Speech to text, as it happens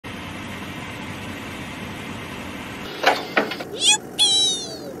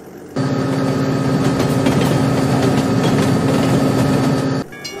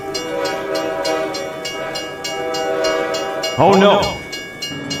Oh no!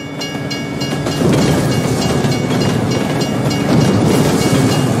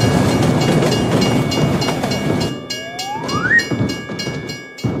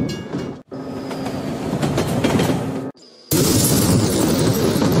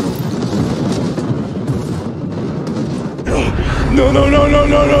 No, no, no, no,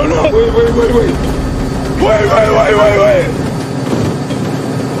 no, no, no! Wait, wait, wait, wait! Wait, wait, wait, wait, wait!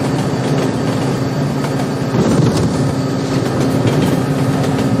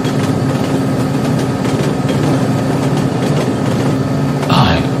 I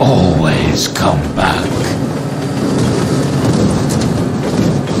always come back.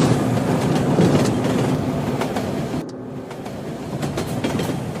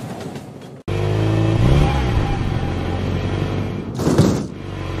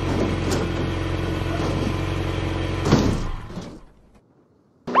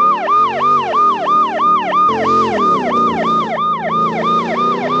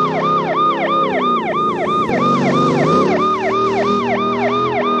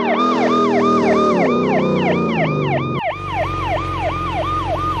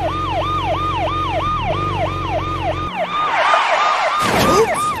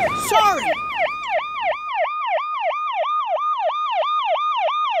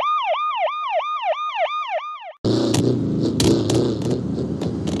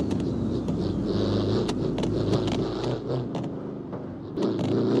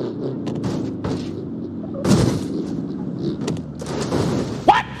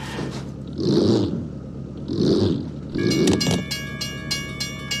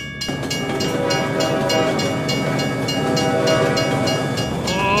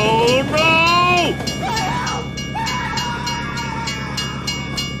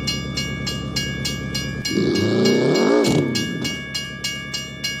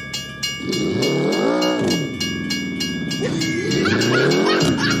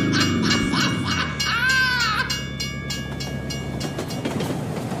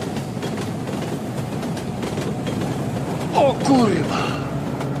 ¡Oh, kurwa!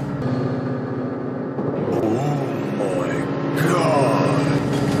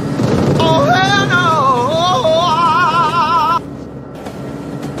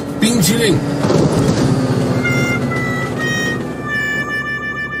 BeamNG.Drive.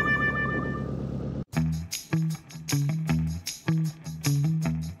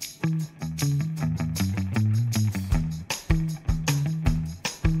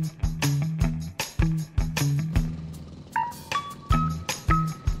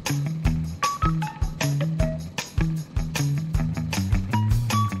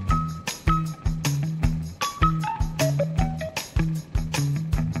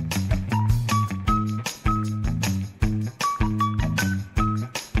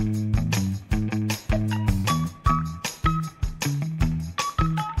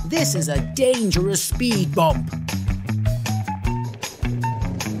 This is a dangerous speed bump.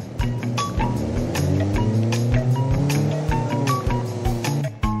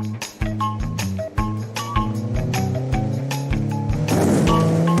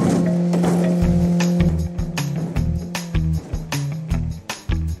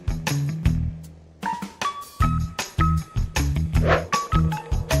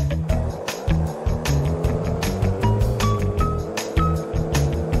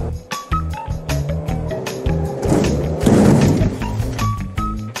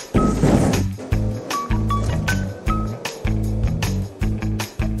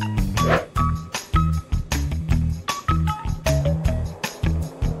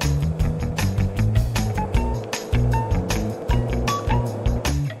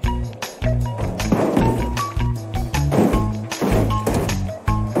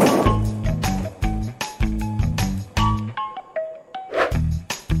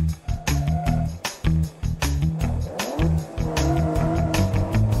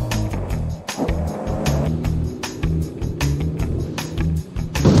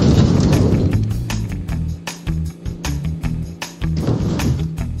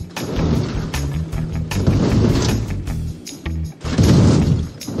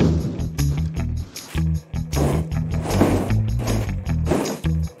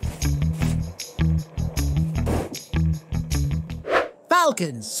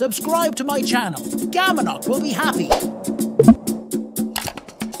 Falcons, subscribe to my channel. Gamanok will be happy.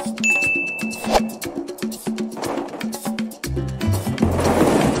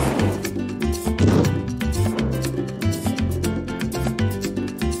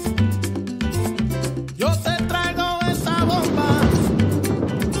 Yo te traigo esa bomba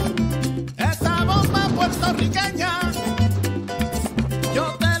puertorriqueña. Yo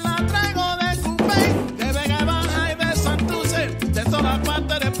te la traigo de Cupey, de Vega Baja y de Santurce. bomba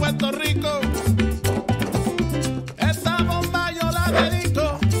parte de Puerto Rico. Esta bomba yo la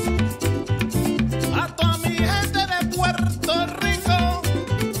dedico a toda mi gente de Puerto Rico,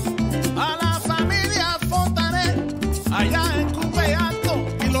 a la familia Fontanet, allá en Cupe Alto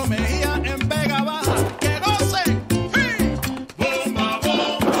y Lo Mejía en Vega Baja. ¡Que gocen! ¡Sí! Bomba,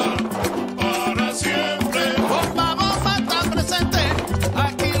 bomba, para siempre. Bomba, bomba está presente,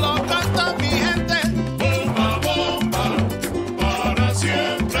 aquí lo canta mi gente. Bomba, bomba, para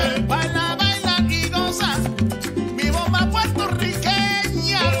siempre. Baila, baila y goza, mi bomba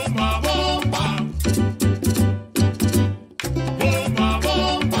puertorriqueña. Bomba, bomba. Bomba,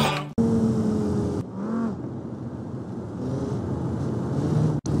 bomba.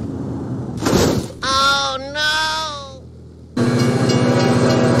 Oh no!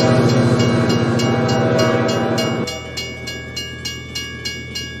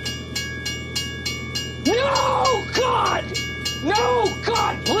 No, God! No,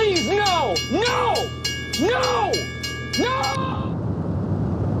 God, please, no! No! No! No!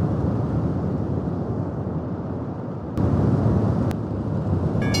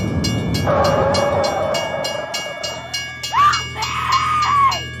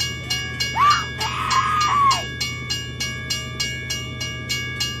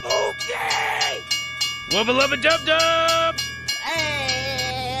 Wubba lubba dub dub!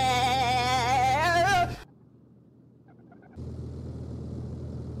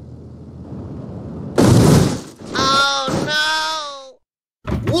 Oh no!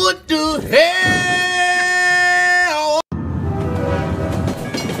 What the hell?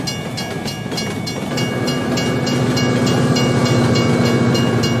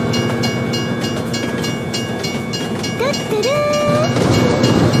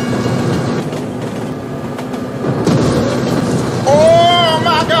 Oh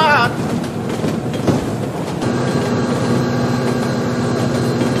my God!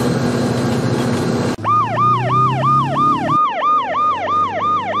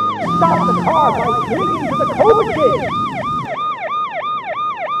 Stop the car by clinging to the COVID kid!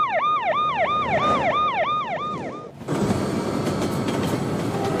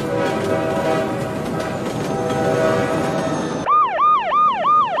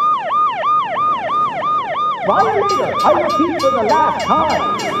 Violator, I repeat for the last time!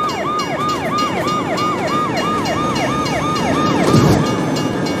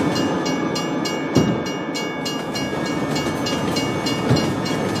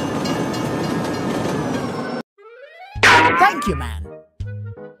 Thank you, man.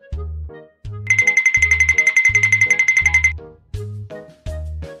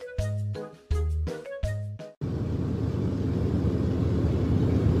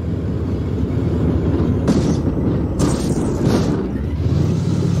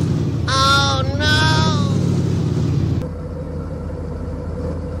 Oh no!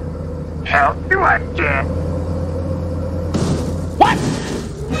 How do I get?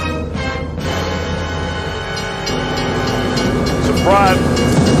 Surprise!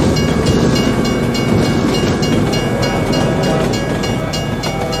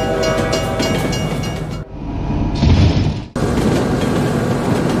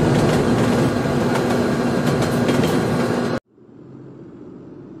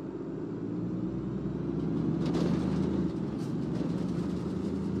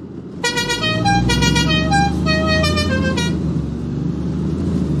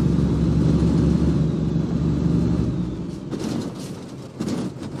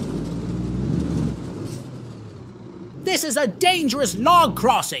 This is a dangerous log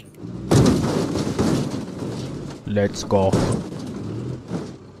crossing. Let's go.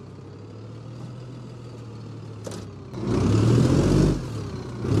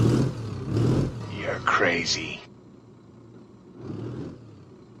 You're crazy.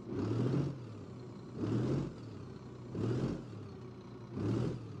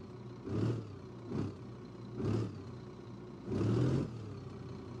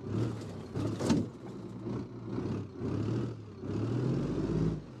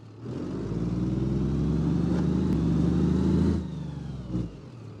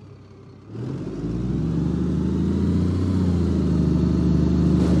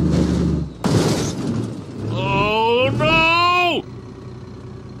 Oh no!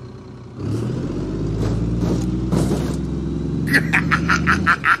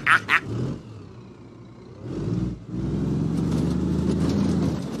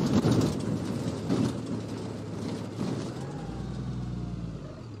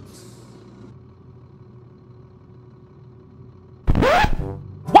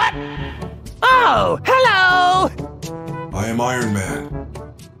 Oh, hello! I am Iron Man,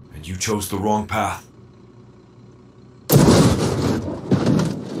 and you chose the wrong path.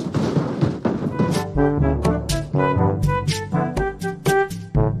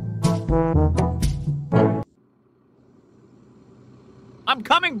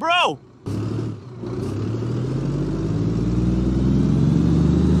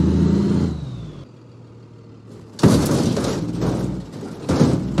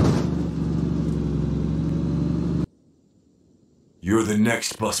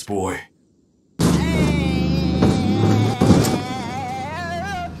 next busboy.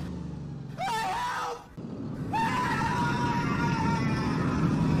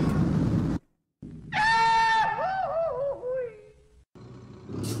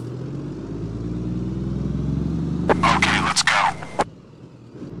 Okay, let's go.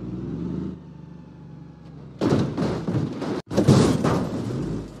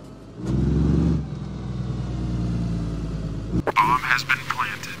 Bomb has been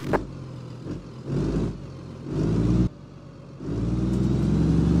planted.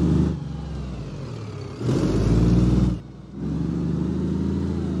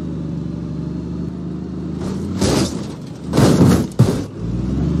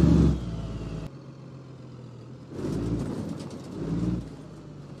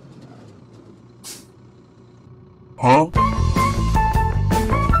 Huh?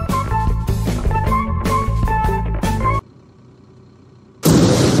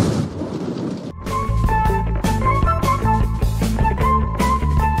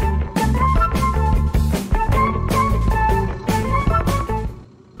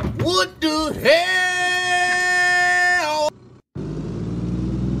 What the hell?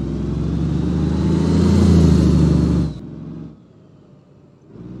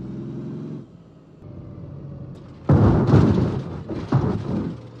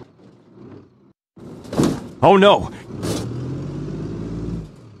 Oh no!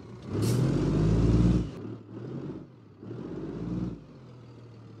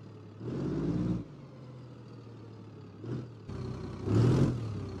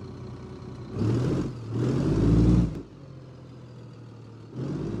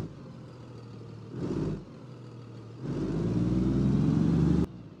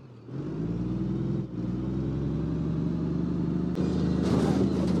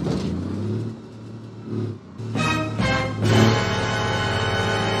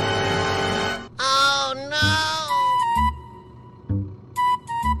 Oh no!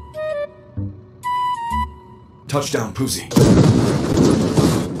 Touchdown, Pussy.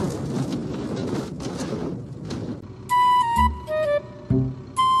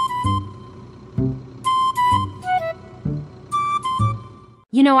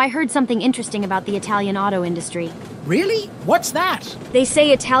 You know, I heard something interesting about the Italian auto industry. Really? What's that? They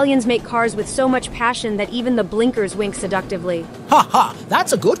say Italians make cars with so much passion that even the blinkers wink seductively. Ha ha,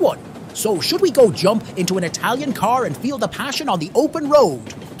 that's a good one. So should we go jump into an Italian car and feel the passion on the open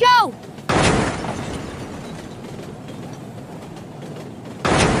road? Go!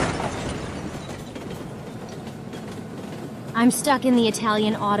 I'm stuck in the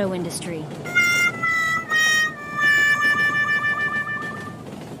Italian auto industry.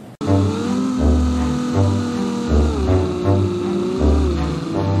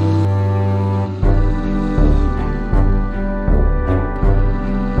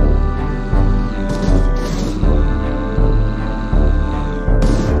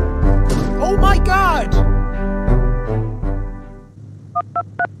 Oh my God!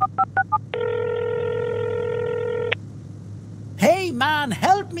 Hey man,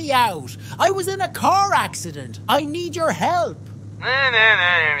 help me out! I was in a car accident. I need your help.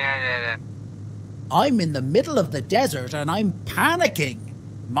 I'm in the middle of the desert and I'm panicking.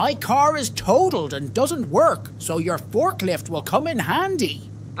 My car is totaled and doesn't work, so your forklift will come in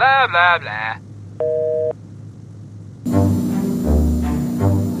handy. Blah, blah, blah.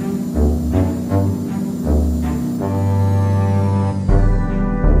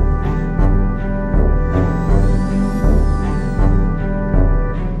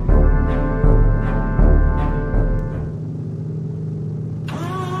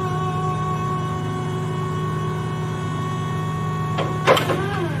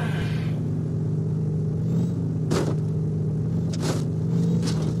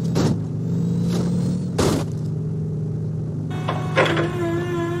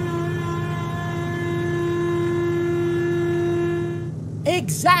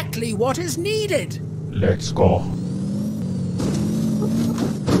 Exactly what is needed. Let's go.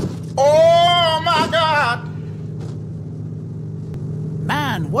 Oh my God!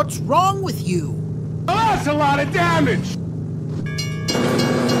 Man, what's wrong with you? Oh, that's a lot of damage!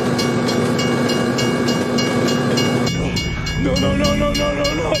 No, no, no, no, no, no,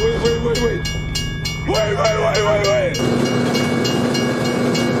 no! Wait, wait, wait, wait! Wait, wait, wait, wait, wait!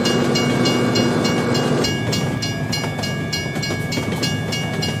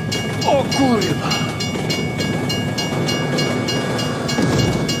 Oh, kurwa!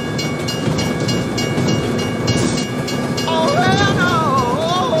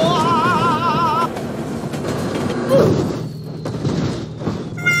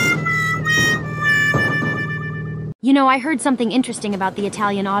 You know, I heard something interesting about the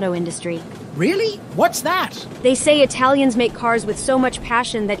Italian auto industry. Really? What's that? They say Italians make cars with so much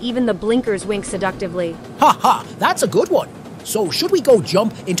passion that even the blinkers wink seductively. Ha ha, that's a good one. So should we go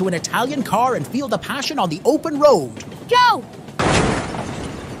jump into an Italian car and feel the passion on the open road? Go!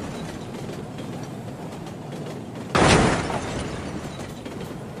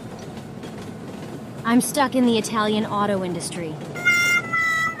 I'm stuck in the Italian auto industry.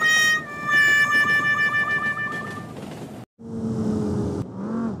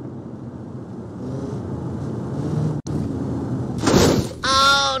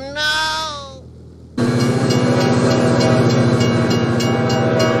 Oh no!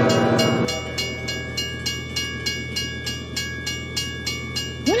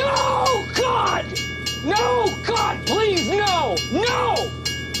 No, God! No, God, please, no! No!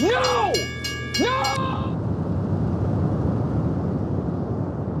 No! No!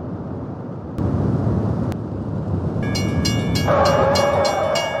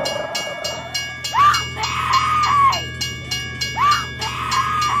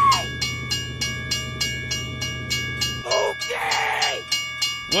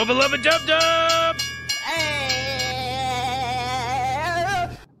 Wubba lubba dub dub!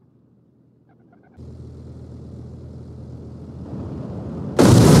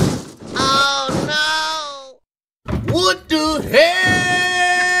 Oh no! What the hell?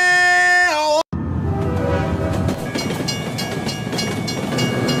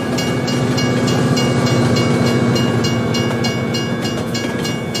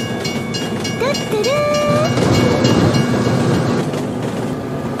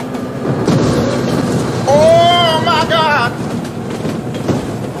 Oh my God!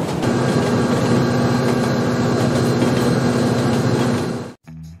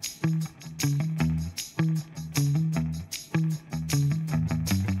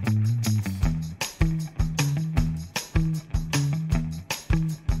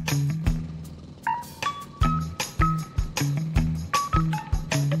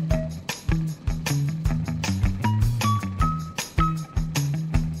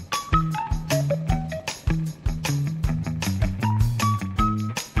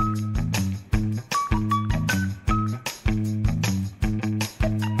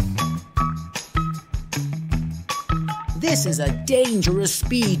 This is a dangerous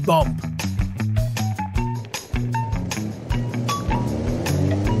speed bump.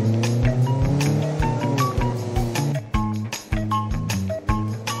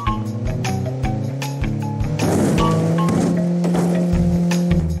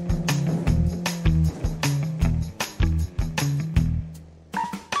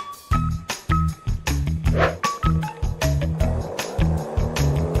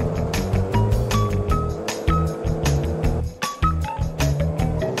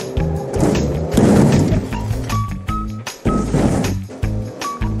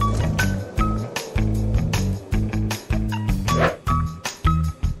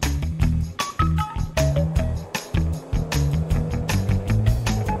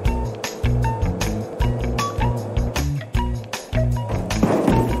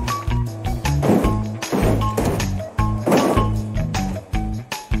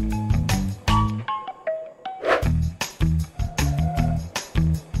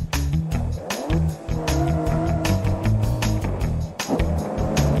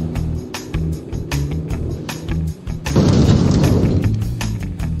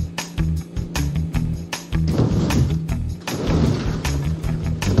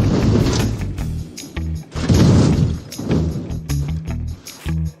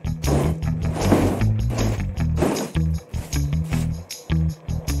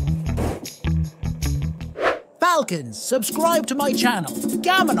 Falcons, subscribe to my channel.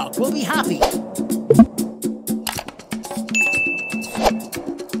 Gamanok will be happy.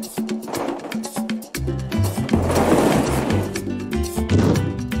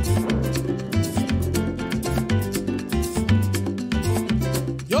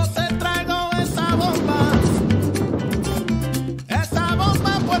 Yo te traigo esa bomba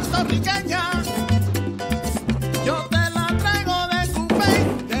puertorriqueña. Yo te la traigo de Cupey,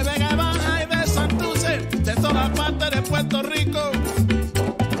 de Vega Baja y de Santurce, de toda parte de Puerto Rico.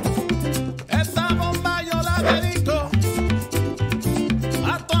 Esta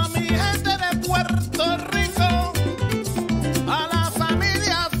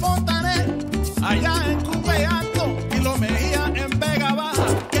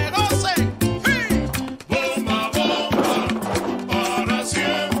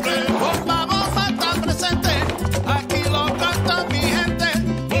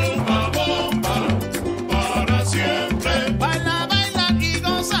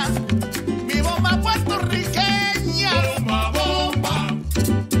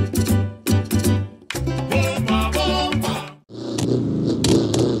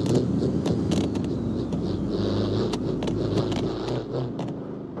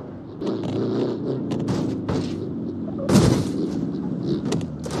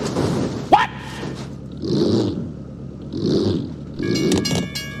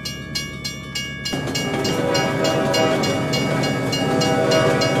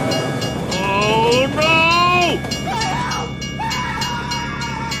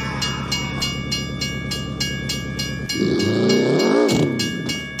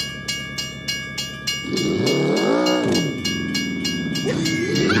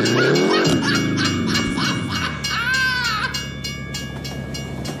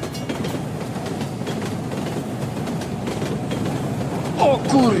O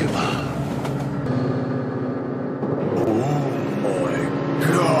kurwa!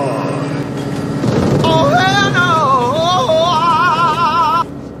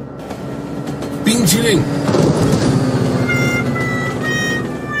 BeamNG.Drive.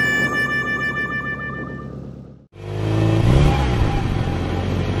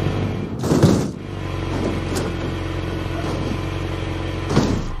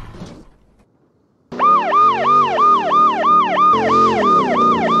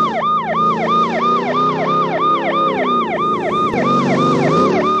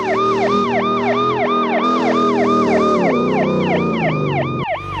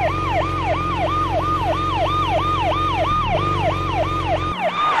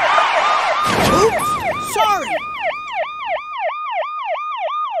 Sorry!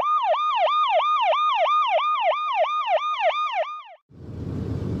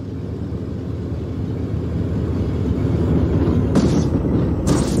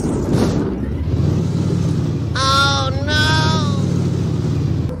 Oh no!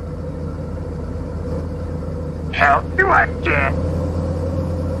 Help do I get?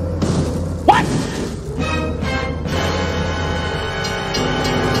 What?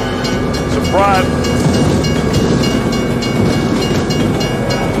 Surprise!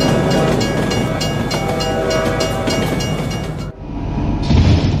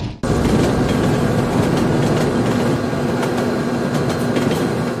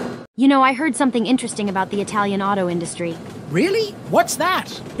 You know, I heard something interesting about the Italian auto industry. Really? What's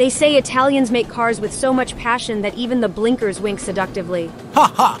that? They say Italians make cars with so much passion that even the blinkers wink seductively.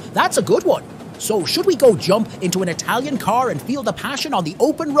 Ha ha, that's a good one. So should we go jump into an Italian car and feel the passion on the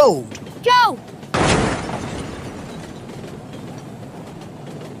open road? Go!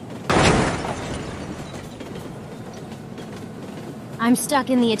 I'm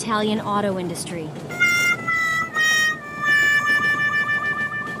stuck in the Italian auto industry.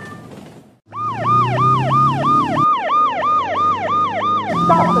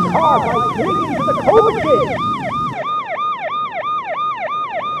 Stop the car by clinging to the code key.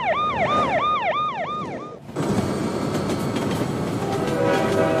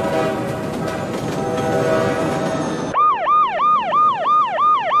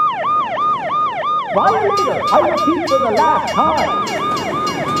 Violator, I repeat for the last time.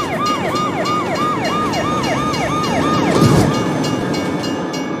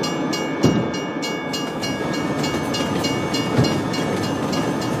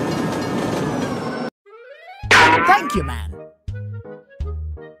 Thank you, man.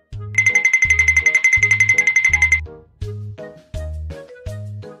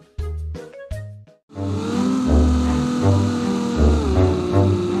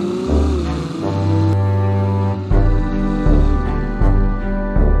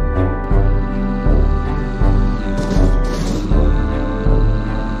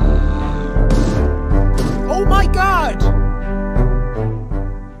 Oh my God!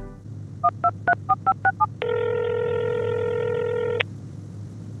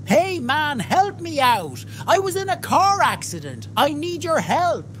 Hey man, help me out! I was in a car accident. I need your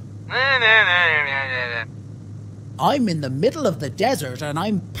help. I'm in the middle of the desert and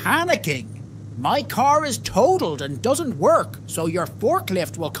I'm panicking. My car is totaled and doesn't work, so your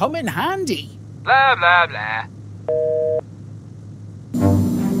forklift will come in handy. Blah, blah, blah.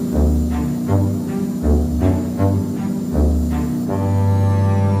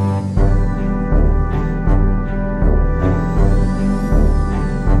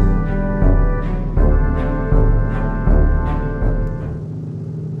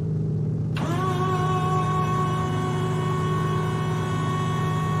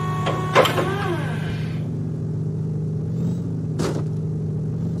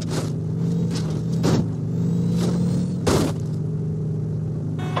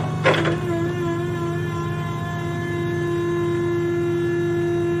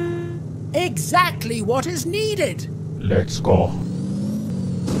 Exactly what is needed. Let's go.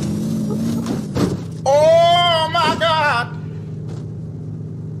 Oh my God!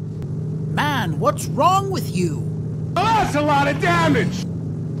 Man, what's wrong with you? Oh, that's a lot of damage!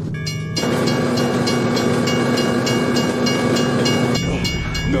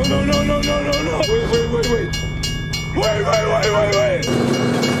 No, no, no, no, no, no, no! Wait! Wait!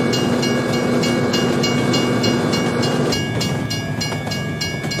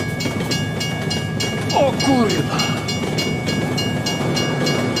 O kurwa!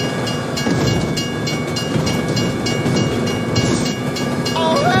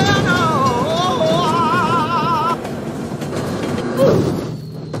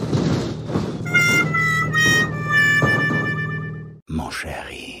 Mon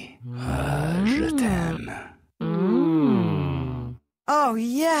chéri, je t'aime. Oh, Oh,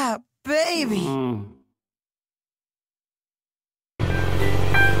 yeah, baby.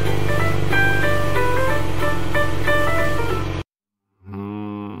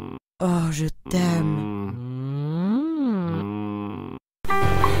 Oh, je t'aime.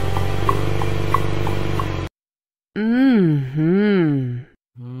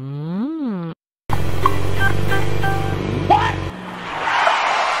 What?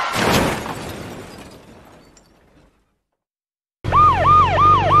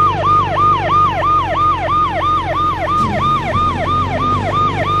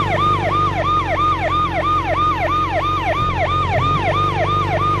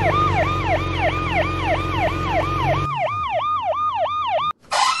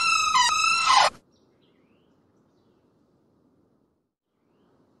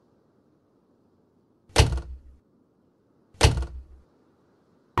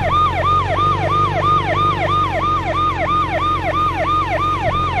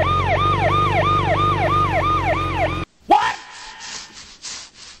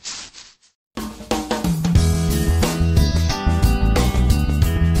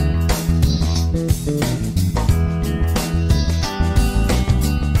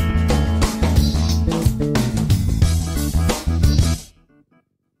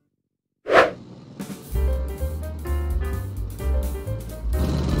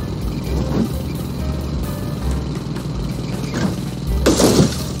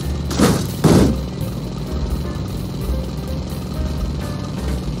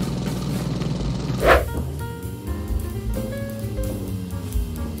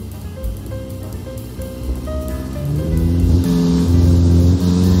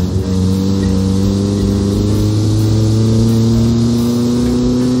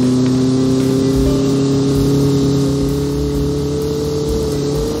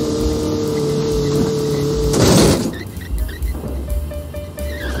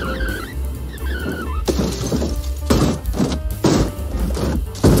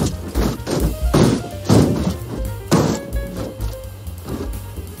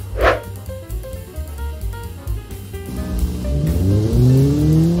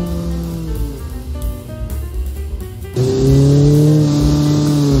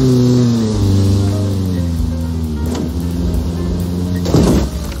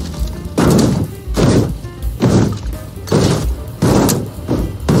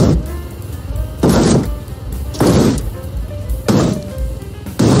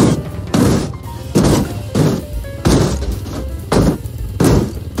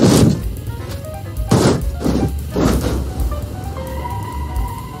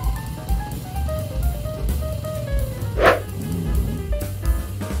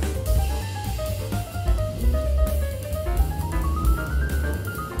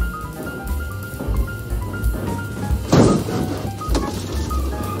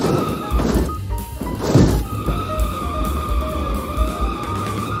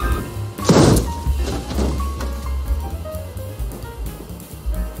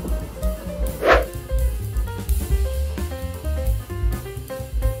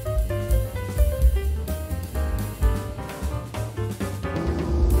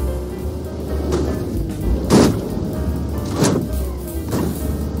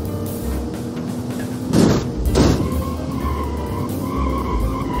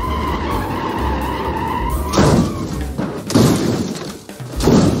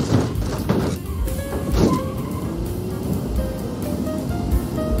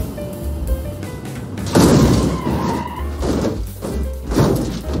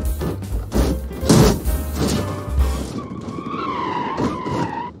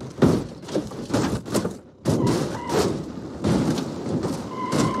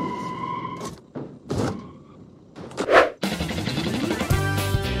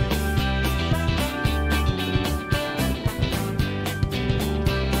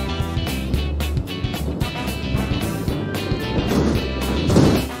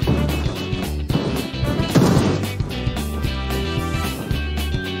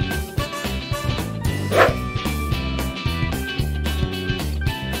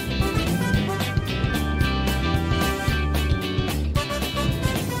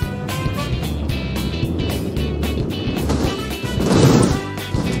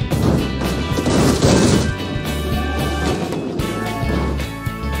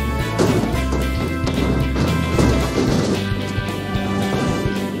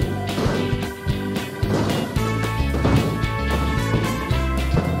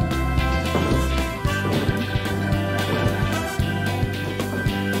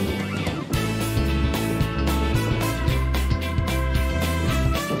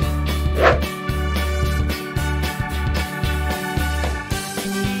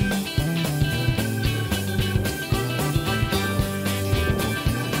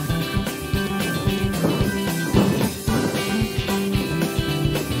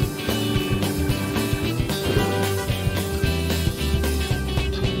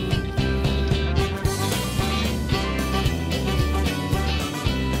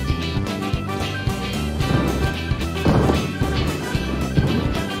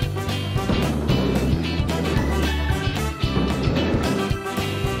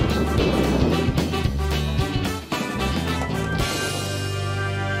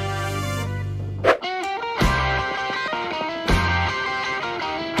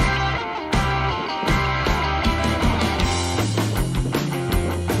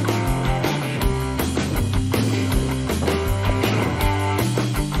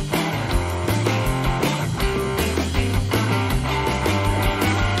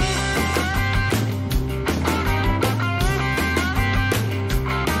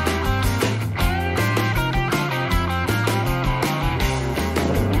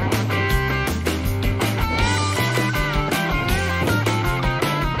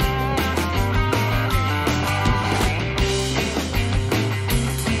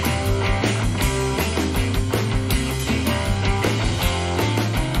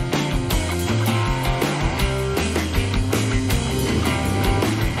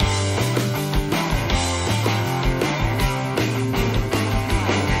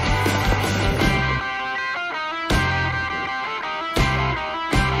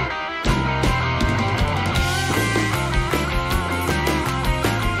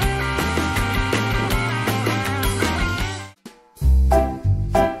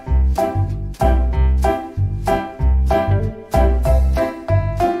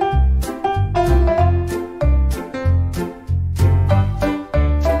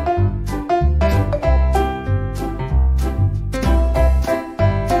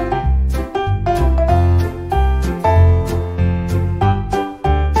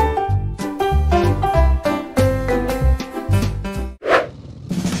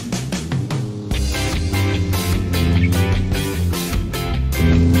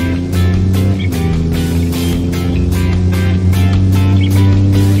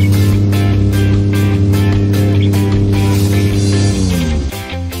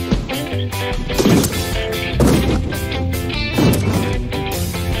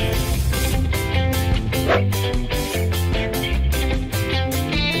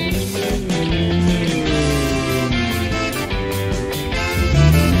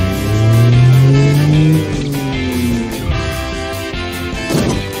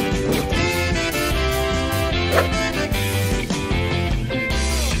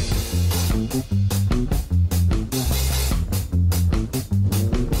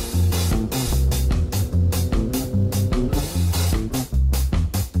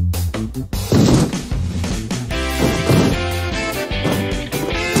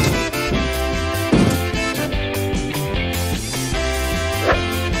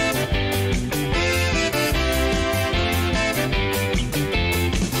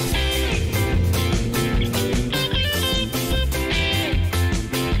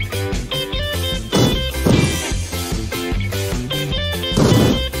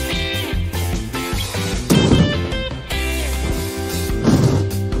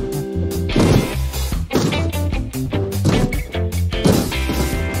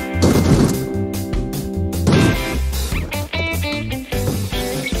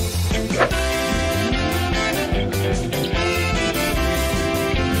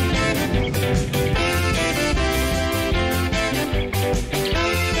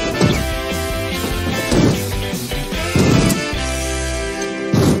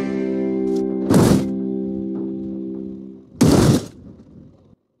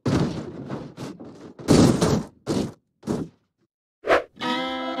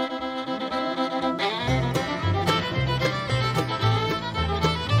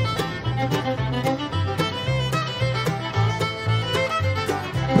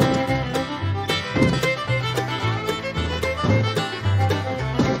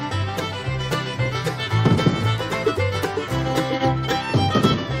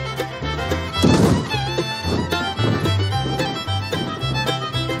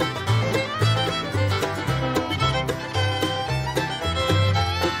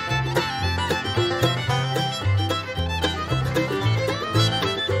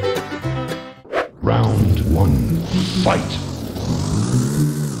 Fight!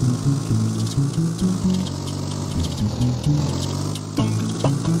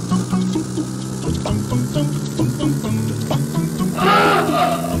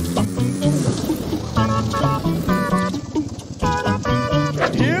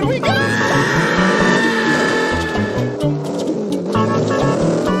 Here we go!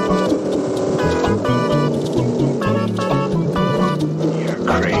 You're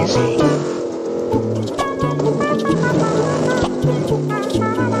crazy.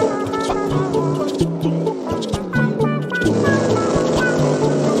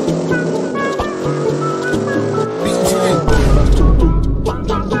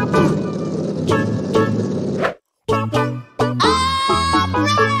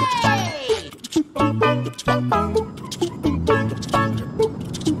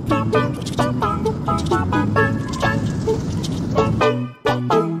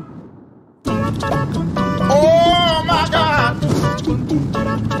 Oh my God!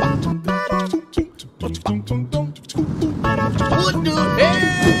 What the hell?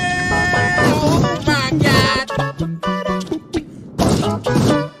 Oh my God!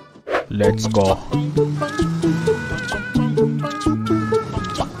 Let's go.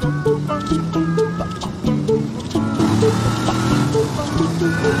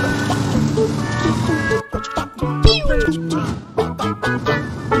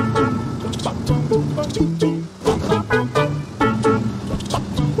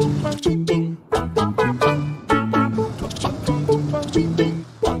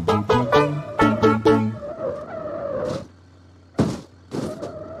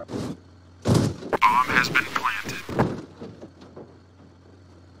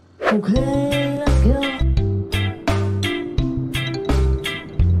 Okay, let's go.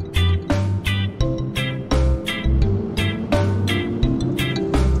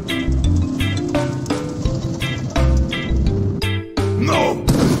 No!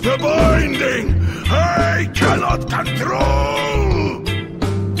 The binding! I cannot control!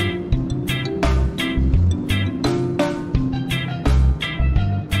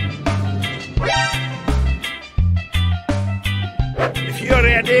 If you're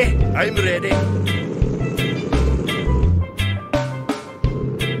ready, I'm ready.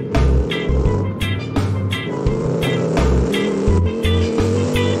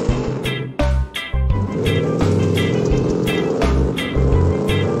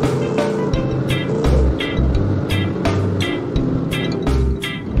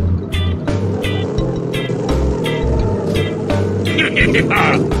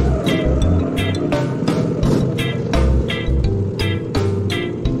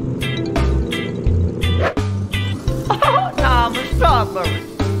 I'm a strawberry.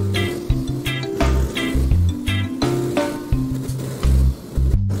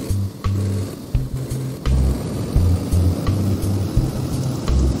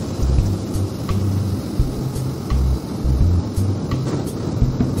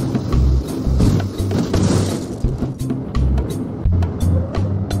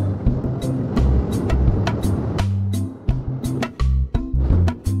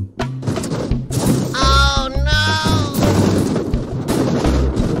 Oh no!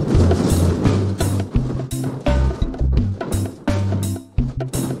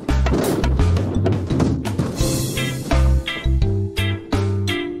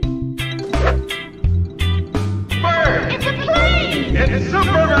 It's a plane! It's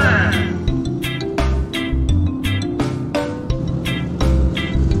Superman!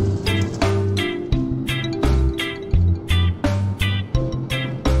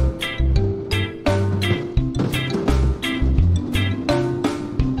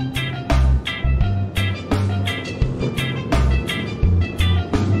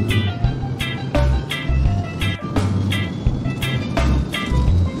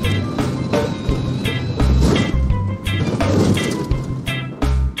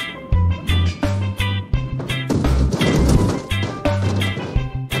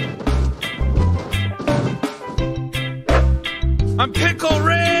 I'm Pickle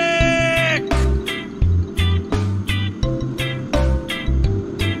Rick!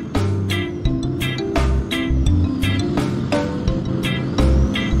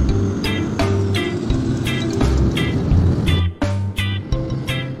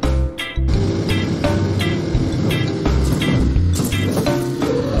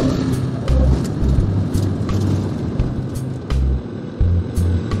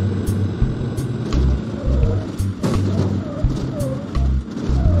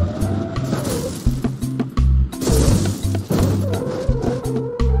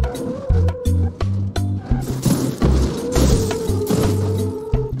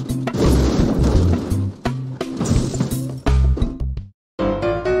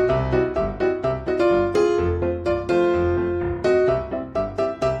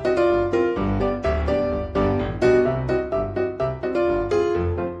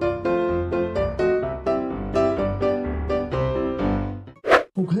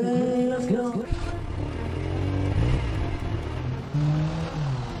 Okay, let's go.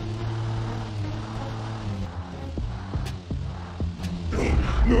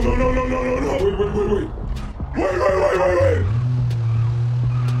 No. Wait. Wait.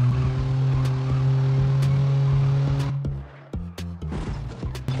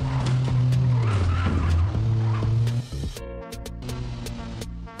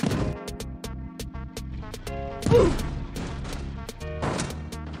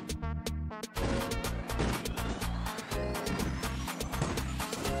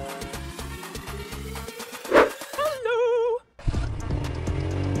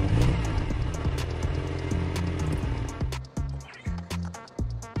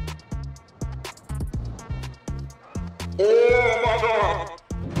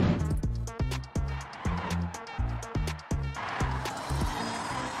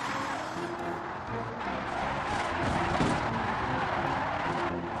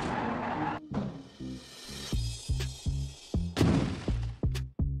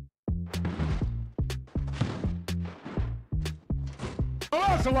 Oh,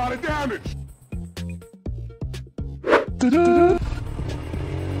 that's a lot of damage!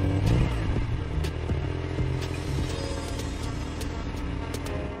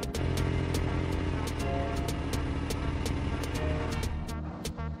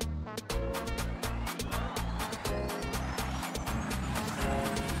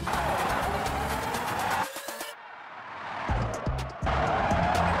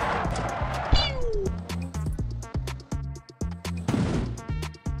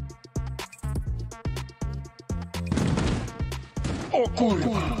 Oh, cool.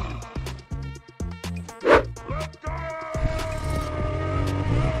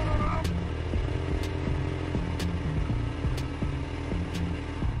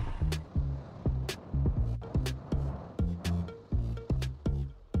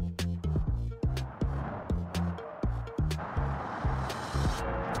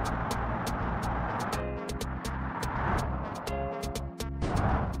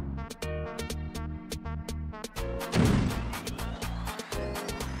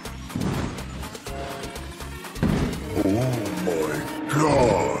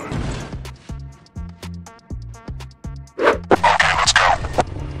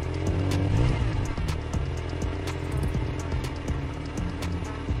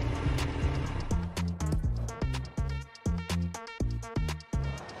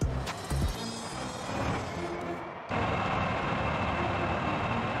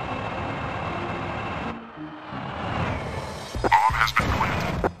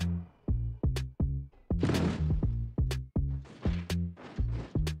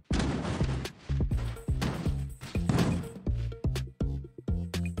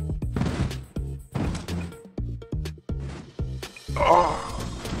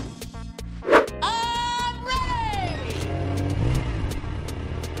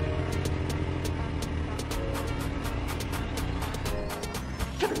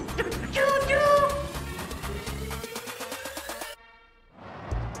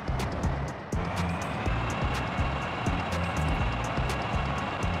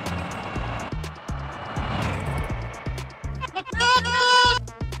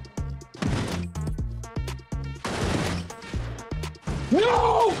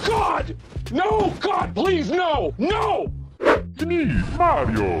 No, God! No, God, please, no! No! Me,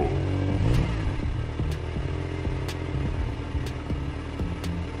 Mario!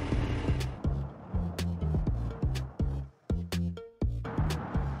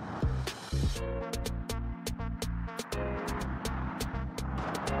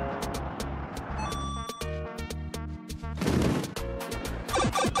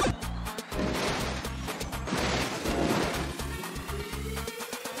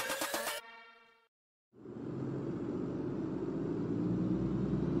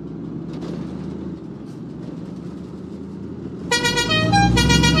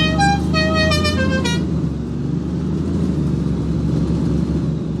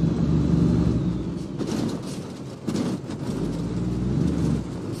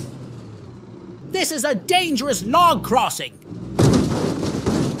 This is a dangerous log crossing.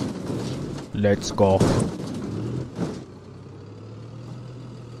 Let's go.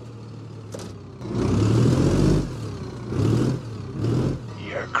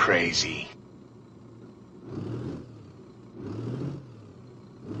 You're crazy.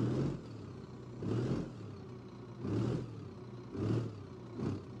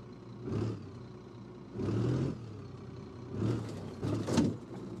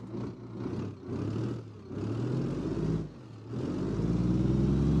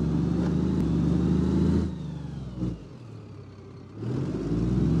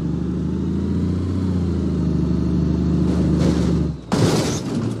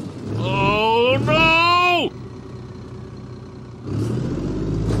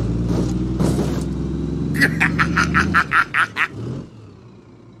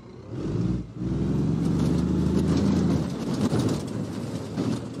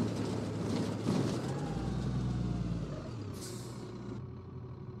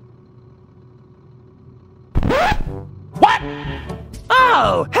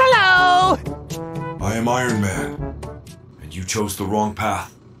 Hello! Hello! I am Iron Man, and you chose the wrong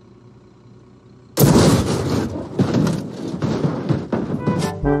path.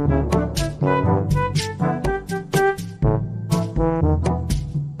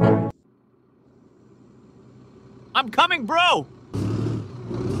 I'm coming, bro!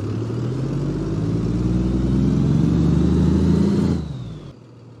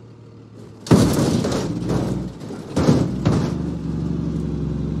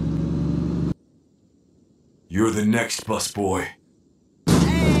 You're the next busboy.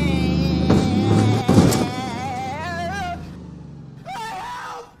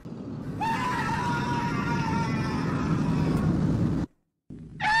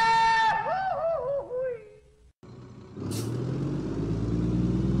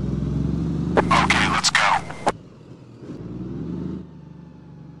 Okay, let's go.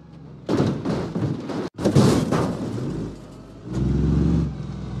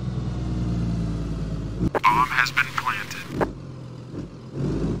 Bomb has been planted.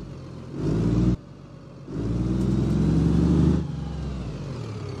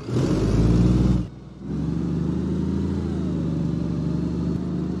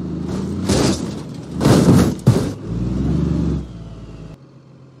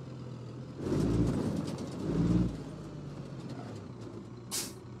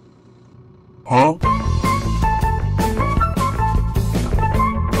 Huh?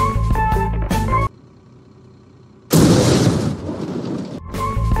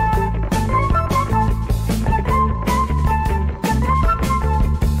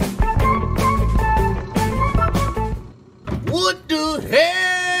 What the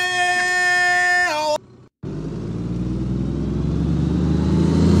hell?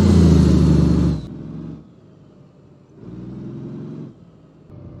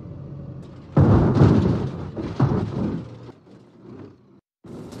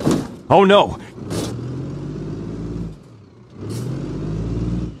 Oh no!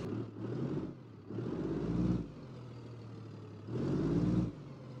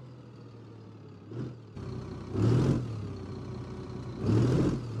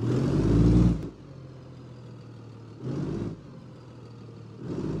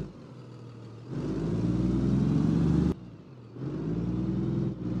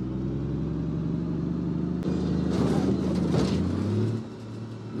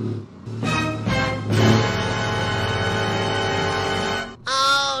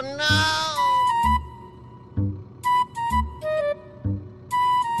 Oh no!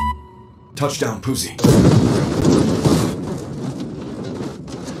 Touchdown, Pussy.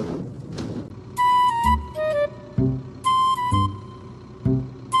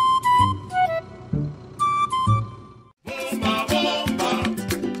 Bomba, bomba,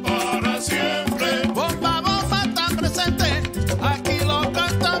 para siempre. Bomba, bomba, está presente. Aquí lo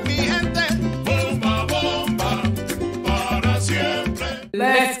canta mi gente. Bomba, bomba, para siempre.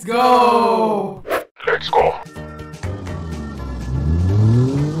 Let's go! Let's go.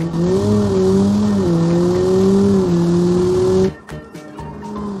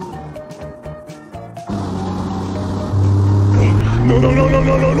 No, no, no, no,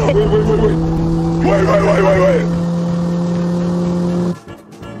 no, no, no. Wait, wait, wait, wait. Wait, wait, wait, wait, wait.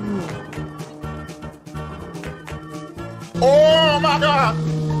 Oh my God!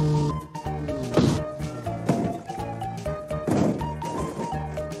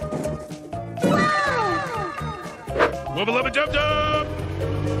 Wubba lubba jump jump.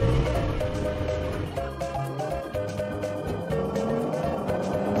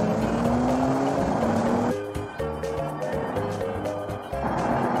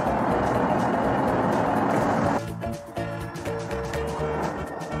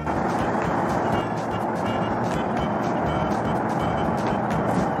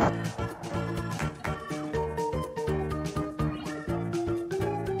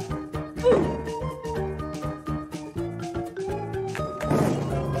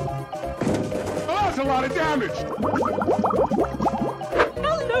 Oh, that's a lot of damage.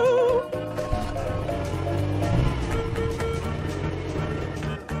 Hello!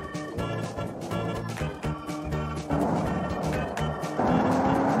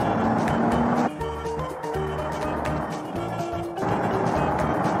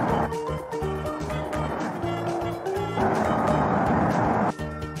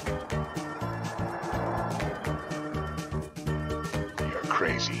 You're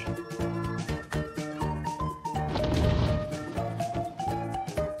crazy.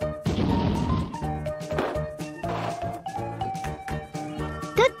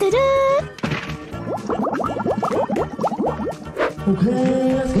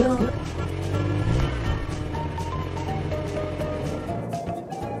 Okay, let's go.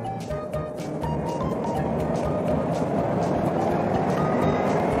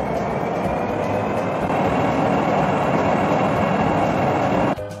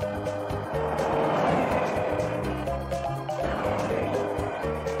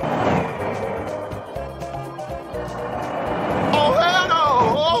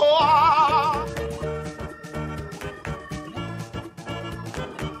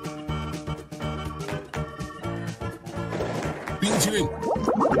 let's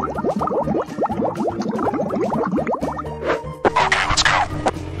go.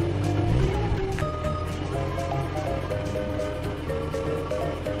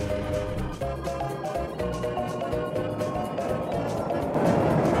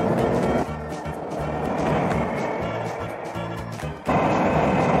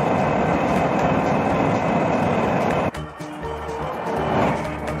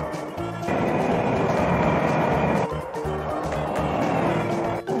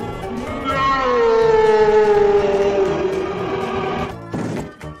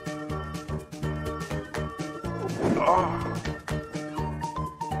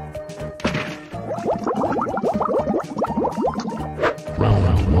 Round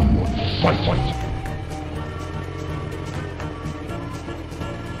one. Fight.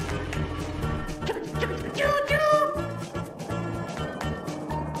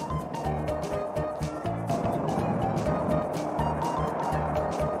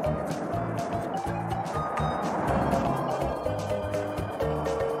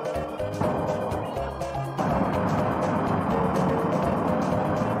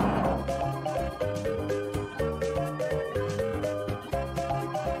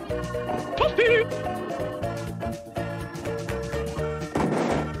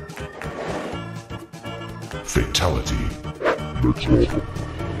 Fatality. Let's go.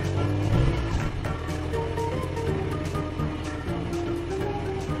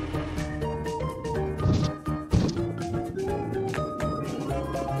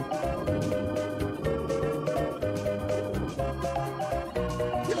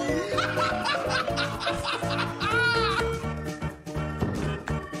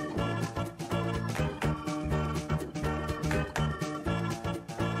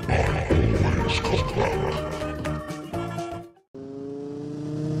 Always come.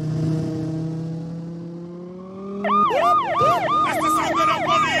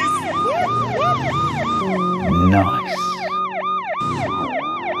 Nice.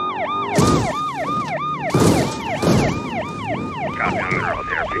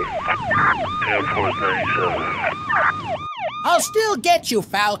 I'll still get you,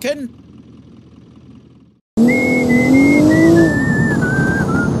 Falcon.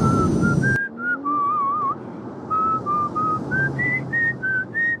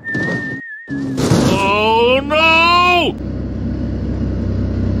 Oh no!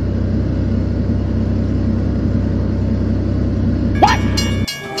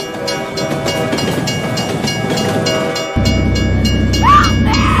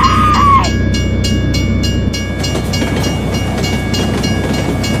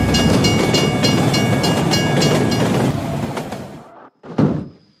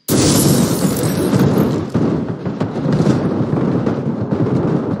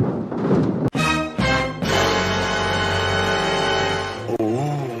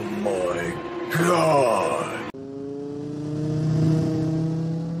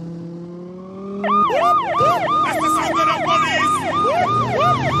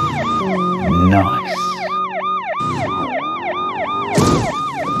 Nice.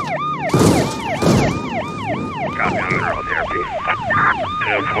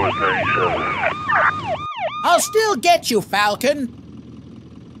 I'll still get you, Falcon.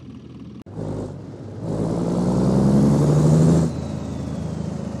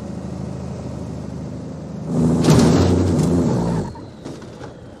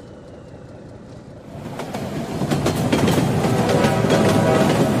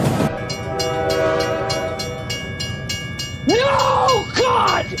 No,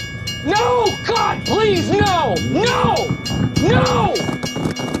 God! No, God, please, no! No! No!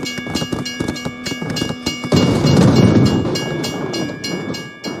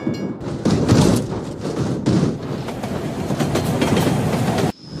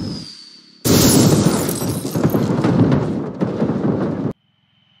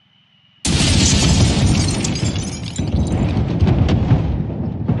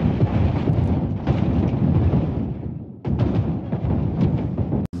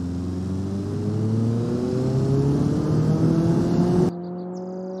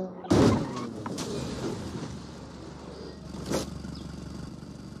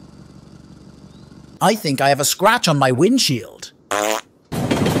 I think I have a scratch on my windshield.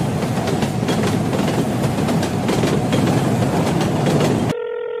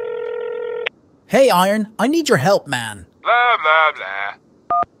 Hey, Iron, I need your help, man. Blah, blah, blah.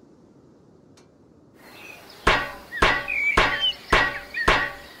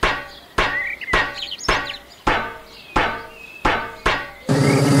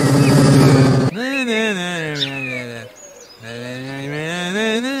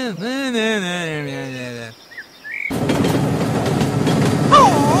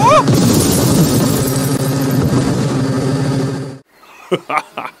 Hey!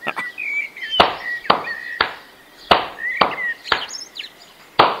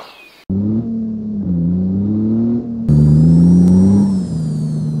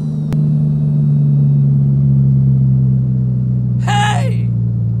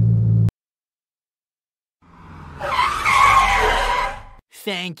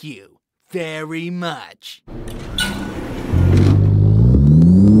 Thank you very much.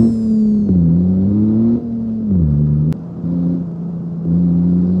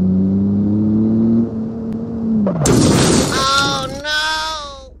 Oh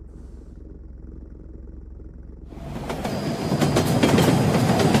no!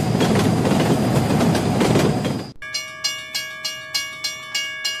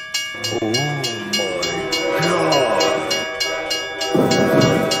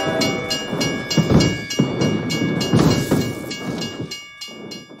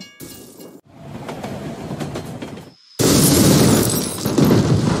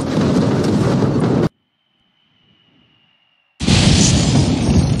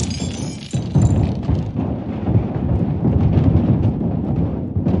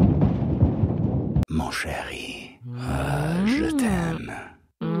 Mon chéri, je t'aime.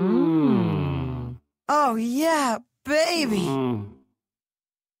 Oh yeah, baby.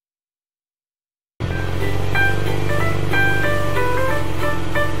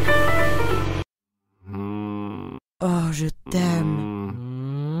 Oh, je t'aime.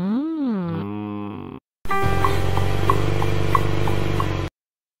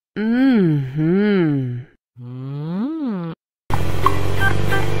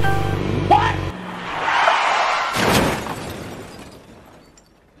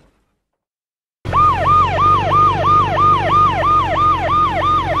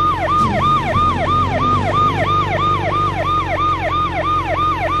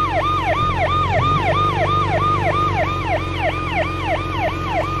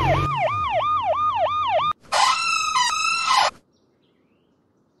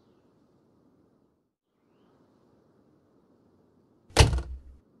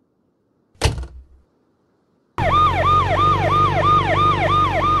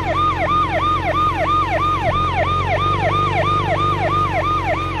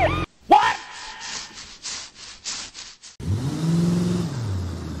 What?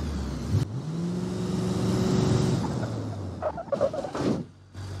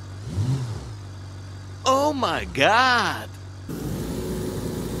 Oh my God!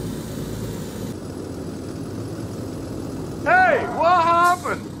 Hey, what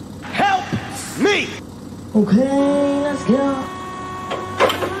happened? Help me! Okay, let's go.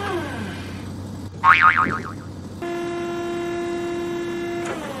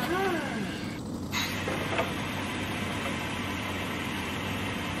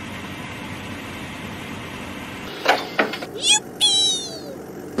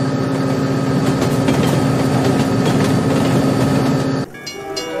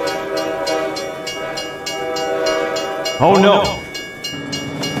 Oh no!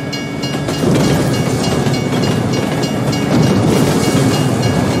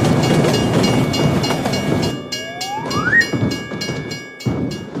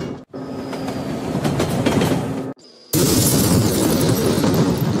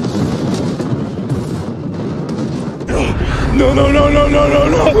 No, no, no, no, no, no,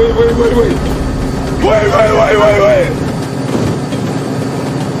 no! Wait, wait, wait, wait! Wait, wait, wait, wait, wait!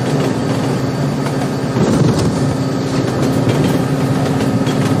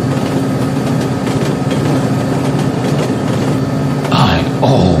 I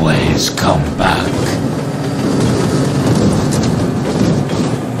always come back.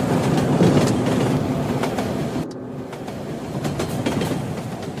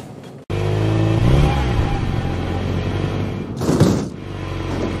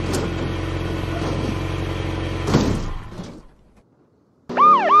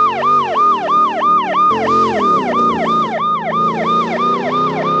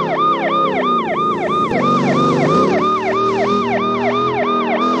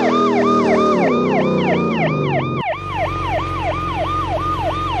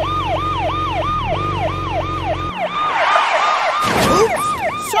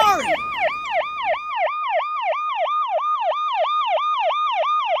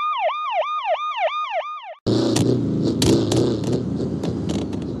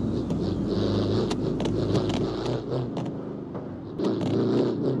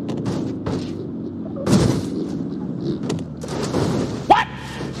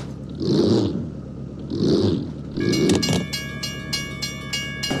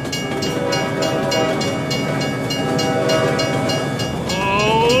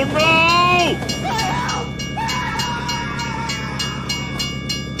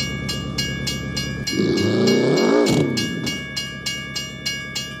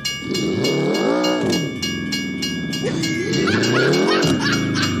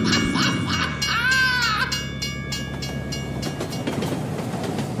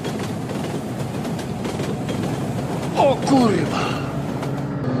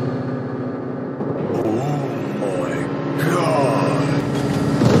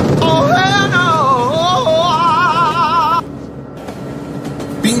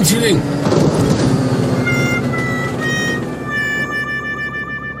 Chilling.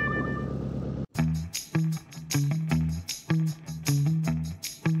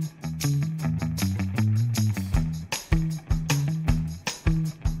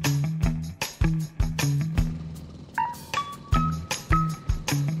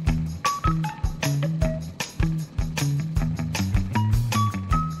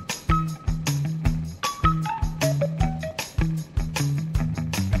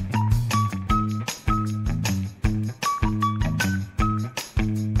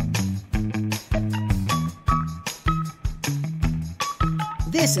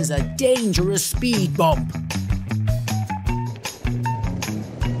 This is a dangerous speed bump.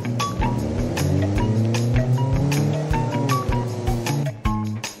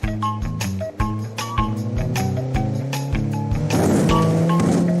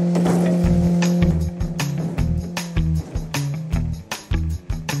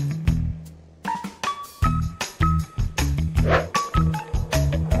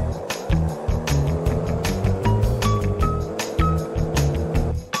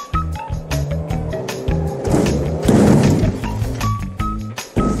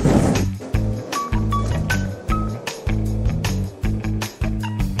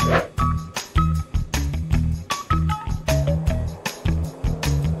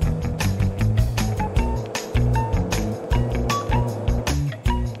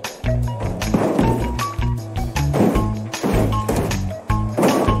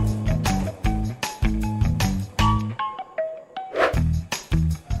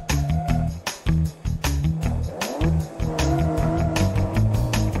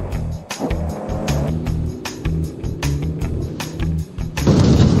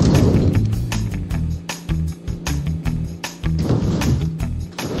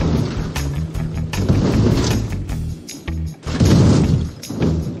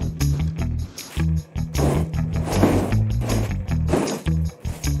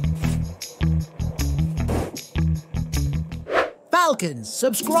 Falcons,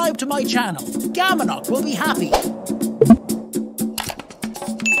 subscribe to my channel. Gamanok will be happy.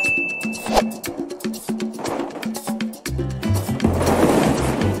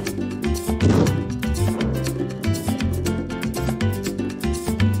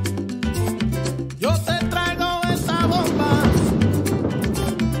 Yo te traigo esa bomba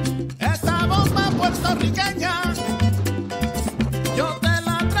puertorriqueña. Yo te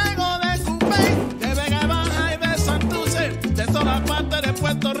la traigo de Cupey, de Vega Baja y de Santurce, de todas partes de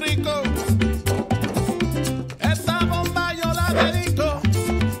Puerto Rico. Esta bomba yo la dedico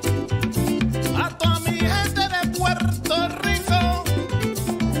a toda mi gente de Puerto Rico,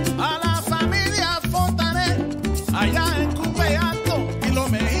 a la familia Fontanet, allá en Cupey Alto y Lo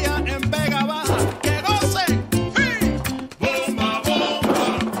Mejía en Vega Baja. ¡Que gocen! Bomba,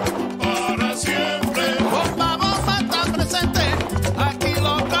 bomba, para siempre. Bomba, bomba está presente, aquí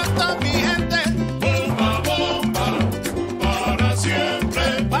lo canta mi gente. Bomba, bomba, para siempre.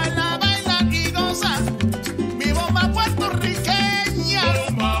 Baila, baila y goza, mi bomba puertorriqueña.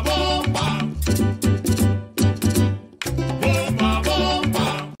 Bomba, bomba. Bomba, bomba.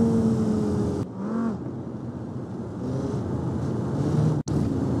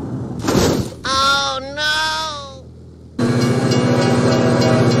 Oh no!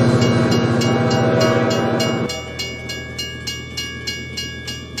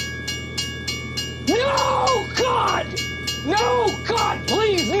 No, God! No, God,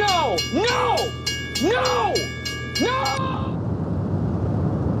 please, no! No! No! No!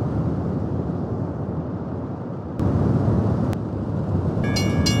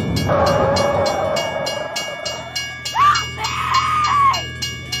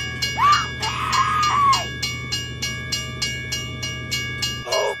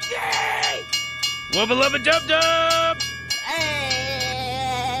 Wubba lubba dub dub!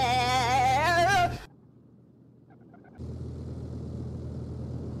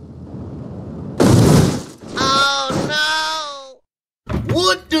 Oh no!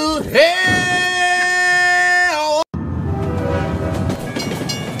 What the hell?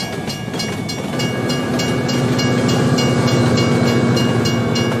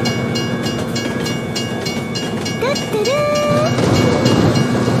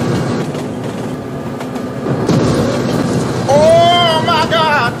 Oh my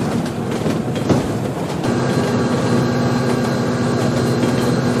God!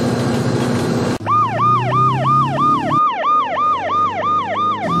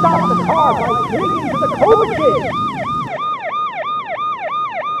 Stop the car by swinging to the code kid!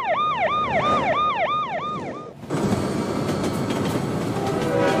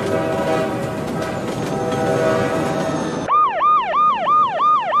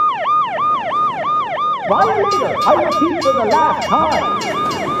 Violator, I repeat for the last time.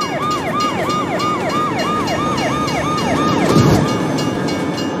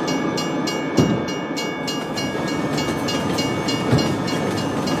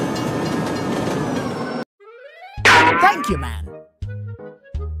 Thank you, man.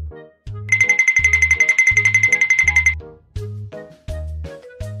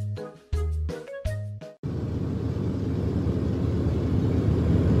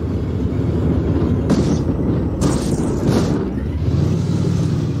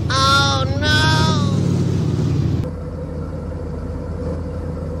 Oh no!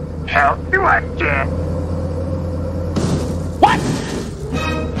 How do I get? What?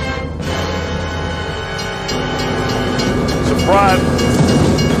 Surprise!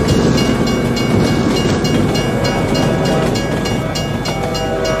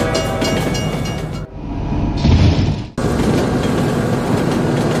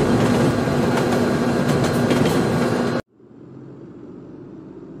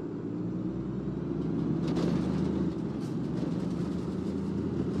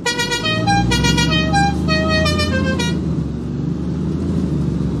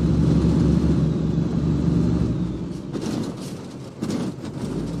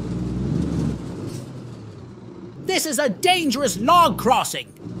 This is a dangerous log crossing.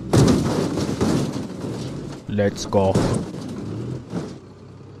 Let's go.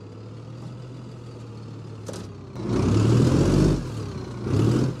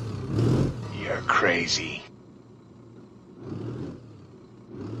 You're crazy.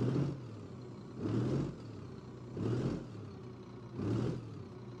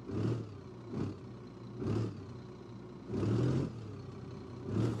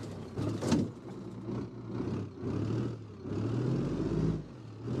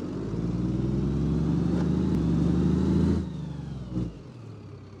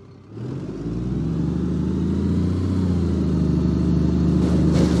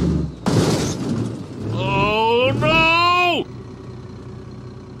 Oh no!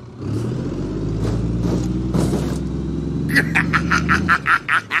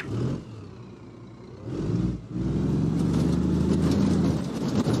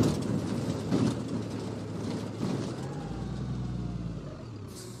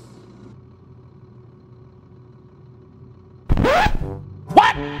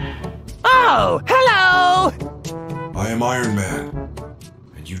 What? Oh, hello! I am Iron Man,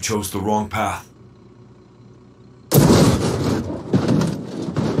 and you chose the wrong path.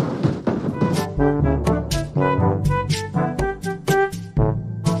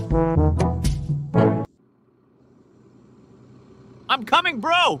 I'm coming,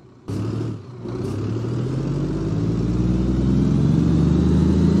 bro!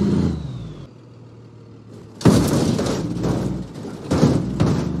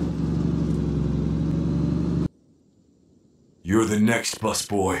 You're the next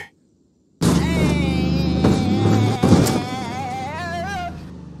busboy.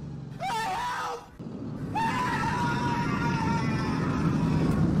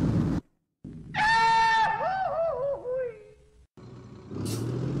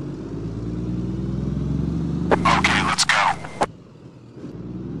 Okay, let's go.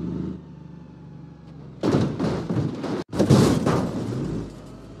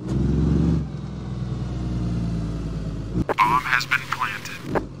 Bomb has been planted.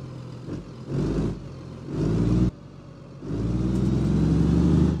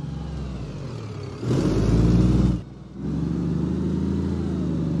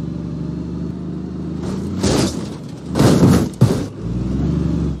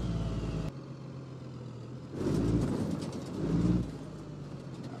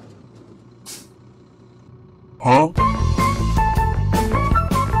 Huh?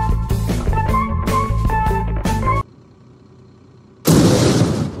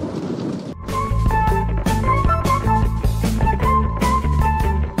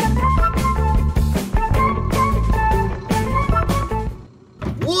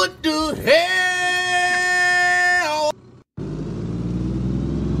 What the hell?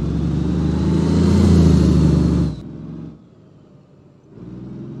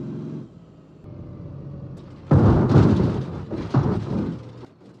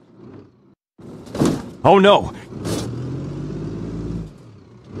 Oh no!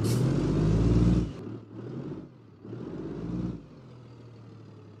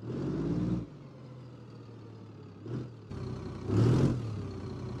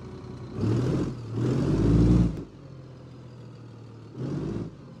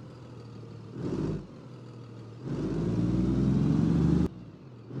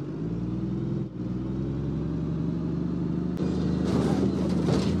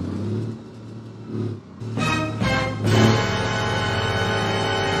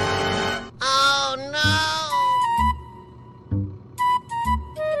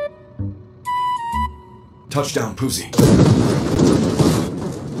 Touchdown, Pussy.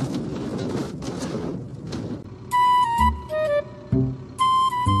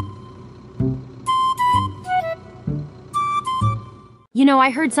 You know,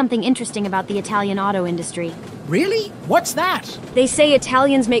 I heard something interesting about the Italian auto industry. Really? What's that? They say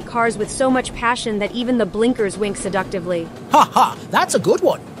Italians make cars with so much passion that even the blinkers wink seductively. Ha ha, that's a good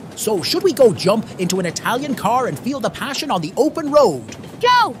one. So should we go jump into an Italian car and feel the passion on the open road?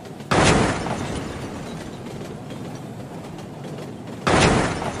 Go!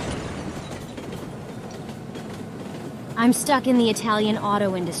 I'm stuck in the Italian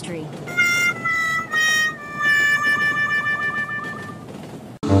auto industry.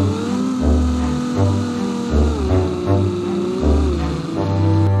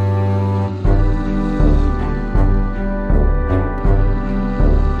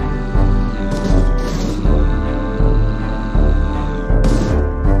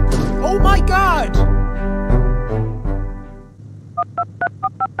 Oh my God!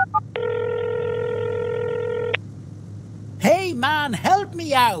 Hey man, help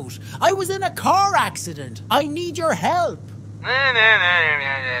me out! I was in a car accident. I need your help.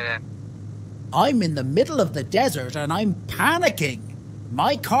 I'm in the middle of the desert and I'm panicking.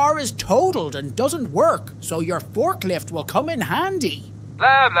 My car is totaled and doesn't work, so your forklift will come in handy.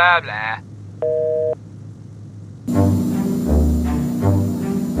 Blah, blah, blah.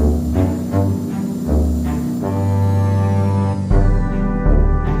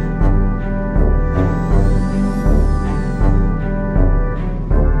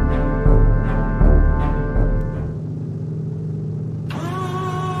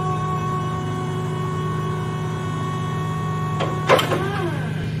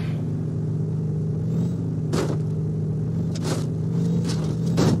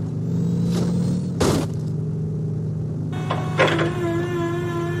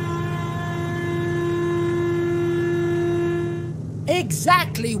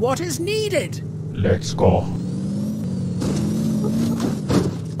 Exactly what is needed. Let's go.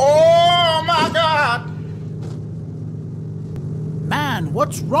 Oh my God! Man,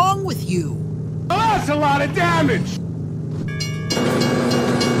 what's wrong with you? Oh, that's a lot of damage!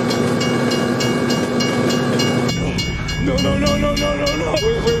 No, no, no, no, no, no, no!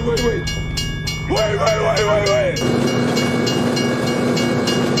 Wait, wait, wait, wait! Wait, wait, wait, wait, wait!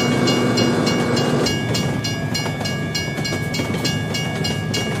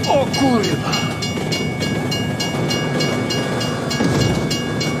 O kurwa!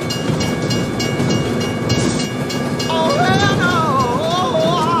 Oh hell no!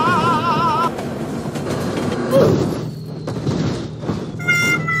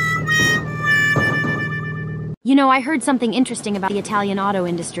 You know, I heard something interesting about the Italian auto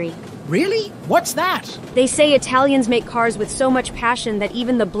industry. Really? What's that? They say Italians make cars with so much passion that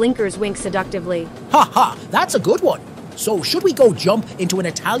even the blinkers wink seductively. Ha ha, that's a good one. So should we go jump into an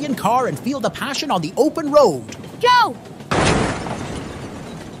Italian car and feel the passion on the open road? Go!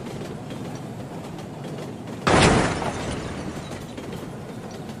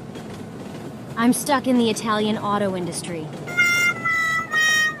 I'm stuck in the Italian auto industry.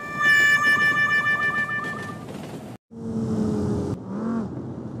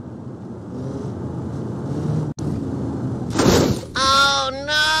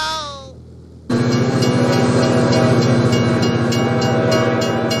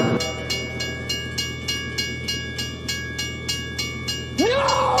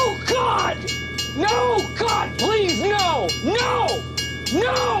 No, God! No, God, please, no! No!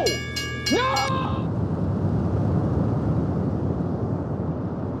 No! No!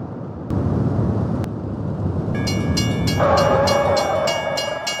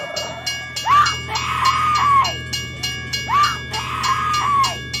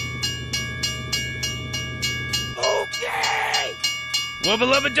 Okay! Wubba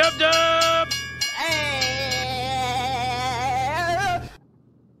lubba dub dub!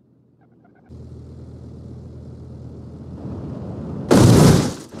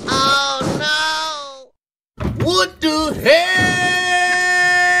 Oh no! What the hell?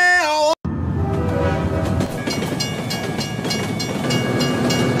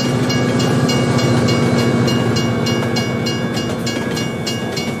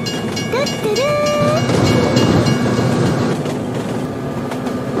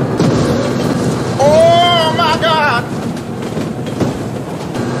 Oh my God!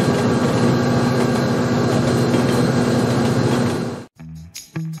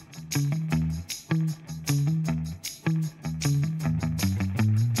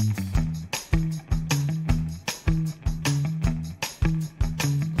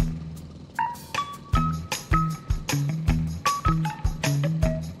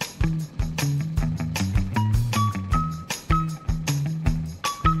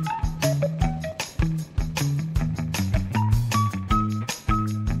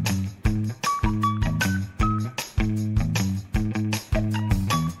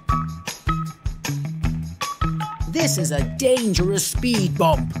 This is a dangerous speed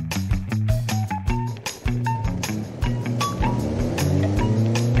bump.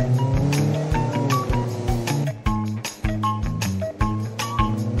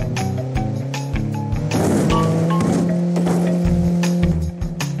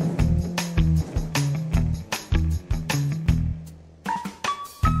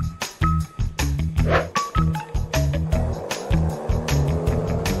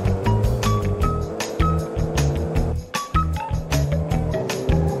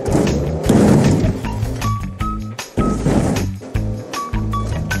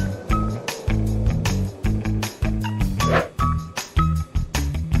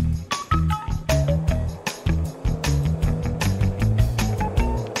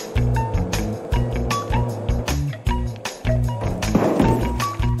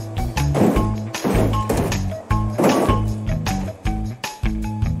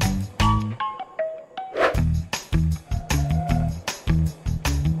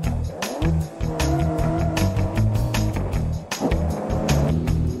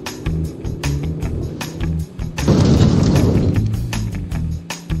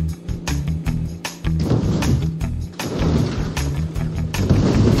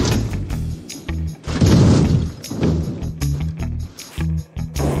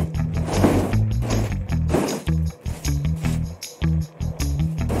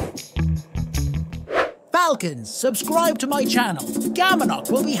 Falcons, subscribe to my channel. Gamanok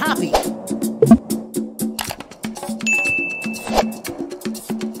will be happy.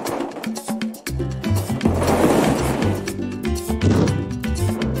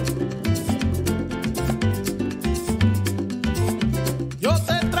 Yo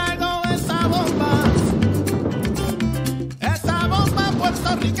te traigo esa bomba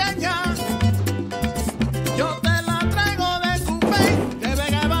puertorriqueña. Yo te la traigo de Cupey, de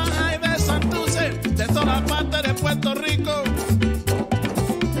Vega Baja y de Santurce, de todas partes de Puerto Rico.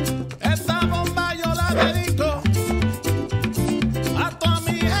 Esta bomba yo la dedico a toda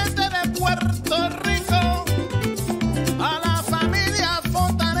mi gente de Puerto Rico, a la familia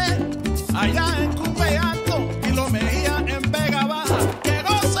Fontanet, allá en Cupey Alto y Lo Mejía en Vega Baja. ¡Que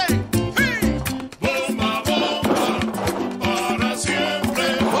gocen! Bomba, bomba, para siempre.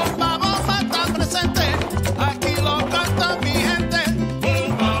 Bomba, bomba está presente, aquí lo canta mi gente.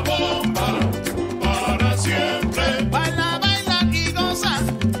 Bomba, bomba, para siempre. Baila, baila y goza,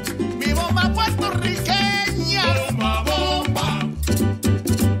 mi bomba puertorriqueña. Bomba, bomba.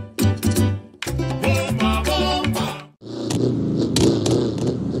 Bomba, bomba.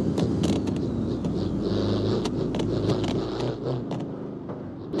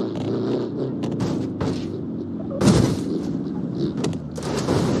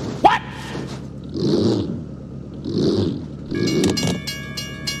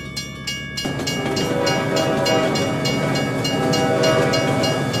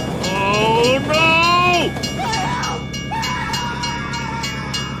 Oh no!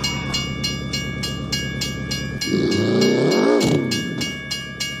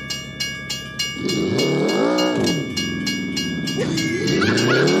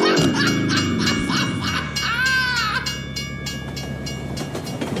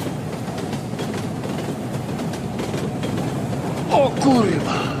 ¡Oh,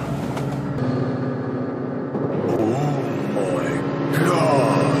 curva!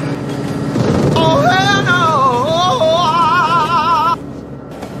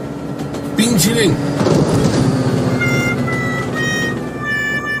 빙치링.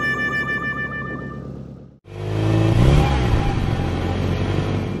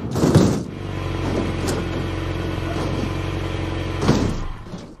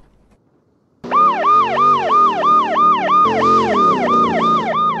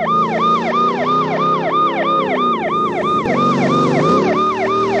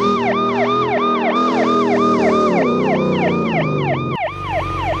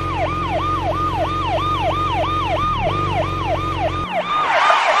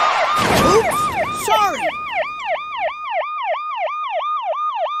 Sorry!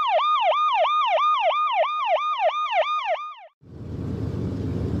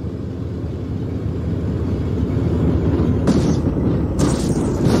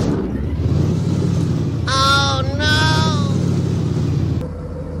 Oh no!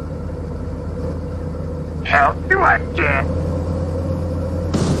 How do I get?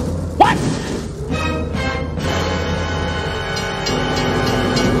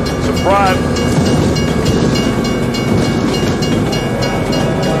 Surprise!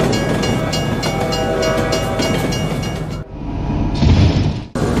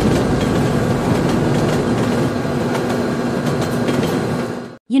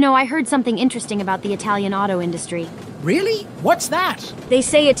 You know, I heard something interesting about the Italian auto industry. Really? What's that? They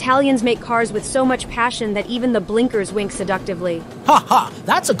say Italians make cars with so much passion that even the blinkers wink seductively. Ha ha,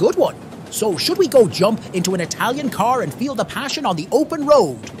 that's a good one. So should we go jump into an Italian car and feel the passion on the open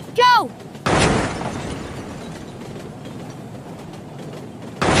road? Go!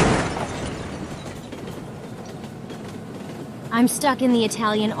 I'm stuck in the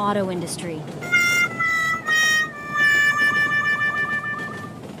Italian auto industry.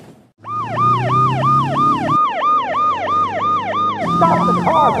 Stop the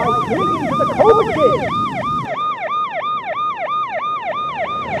car by clinging to the code kid!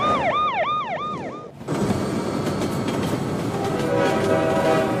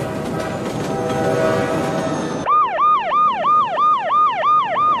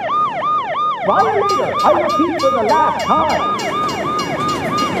 Violator, I repeat for the last time.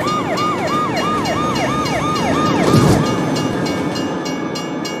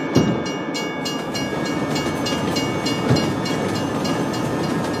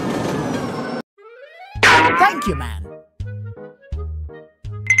 Thank you, man.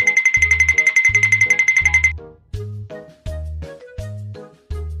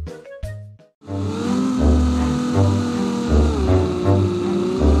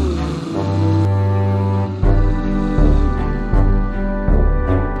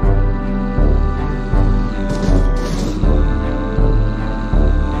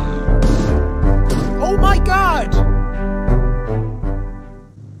 Oh my God!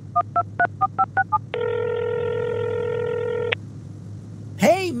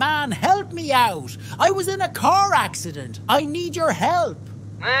 Hey man, help me out! I was in a car accident. I need your help.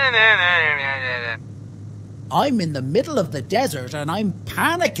 I'm in the middle of the desert and I'm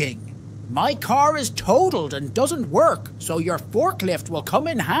panicking. My car is totaled and doesn't work, so your forklift will come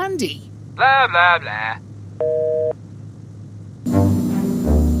in handy. Blah, blah, blah.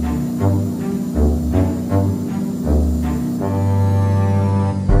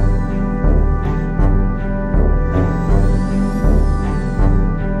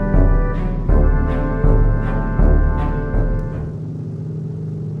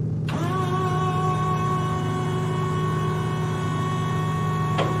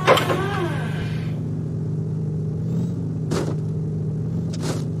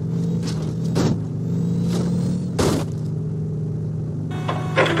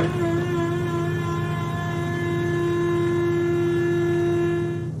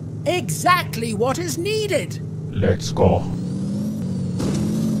 Exactly what is needed. Let's go.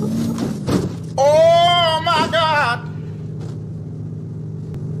 Oh my God!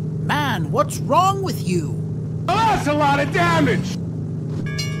 Man, what's wrong with you? Oh, that's a lot of damage!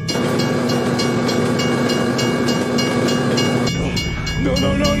 No,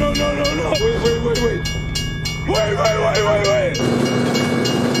 no, no, no, no, no, no! Wait, wait, wait, wait! Wait, wait, wait, wait, wait!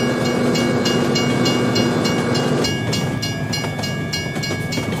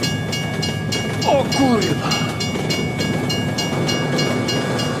 O kurwa!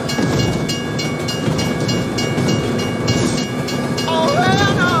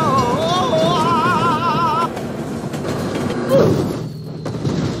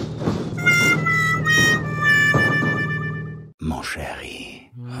 Mon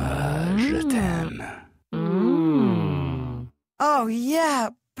chéri, je t'aime. Oh yeah,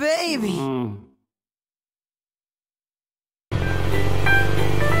 baby!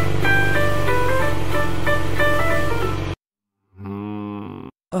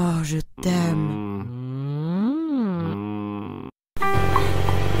 Oh, je t'aime.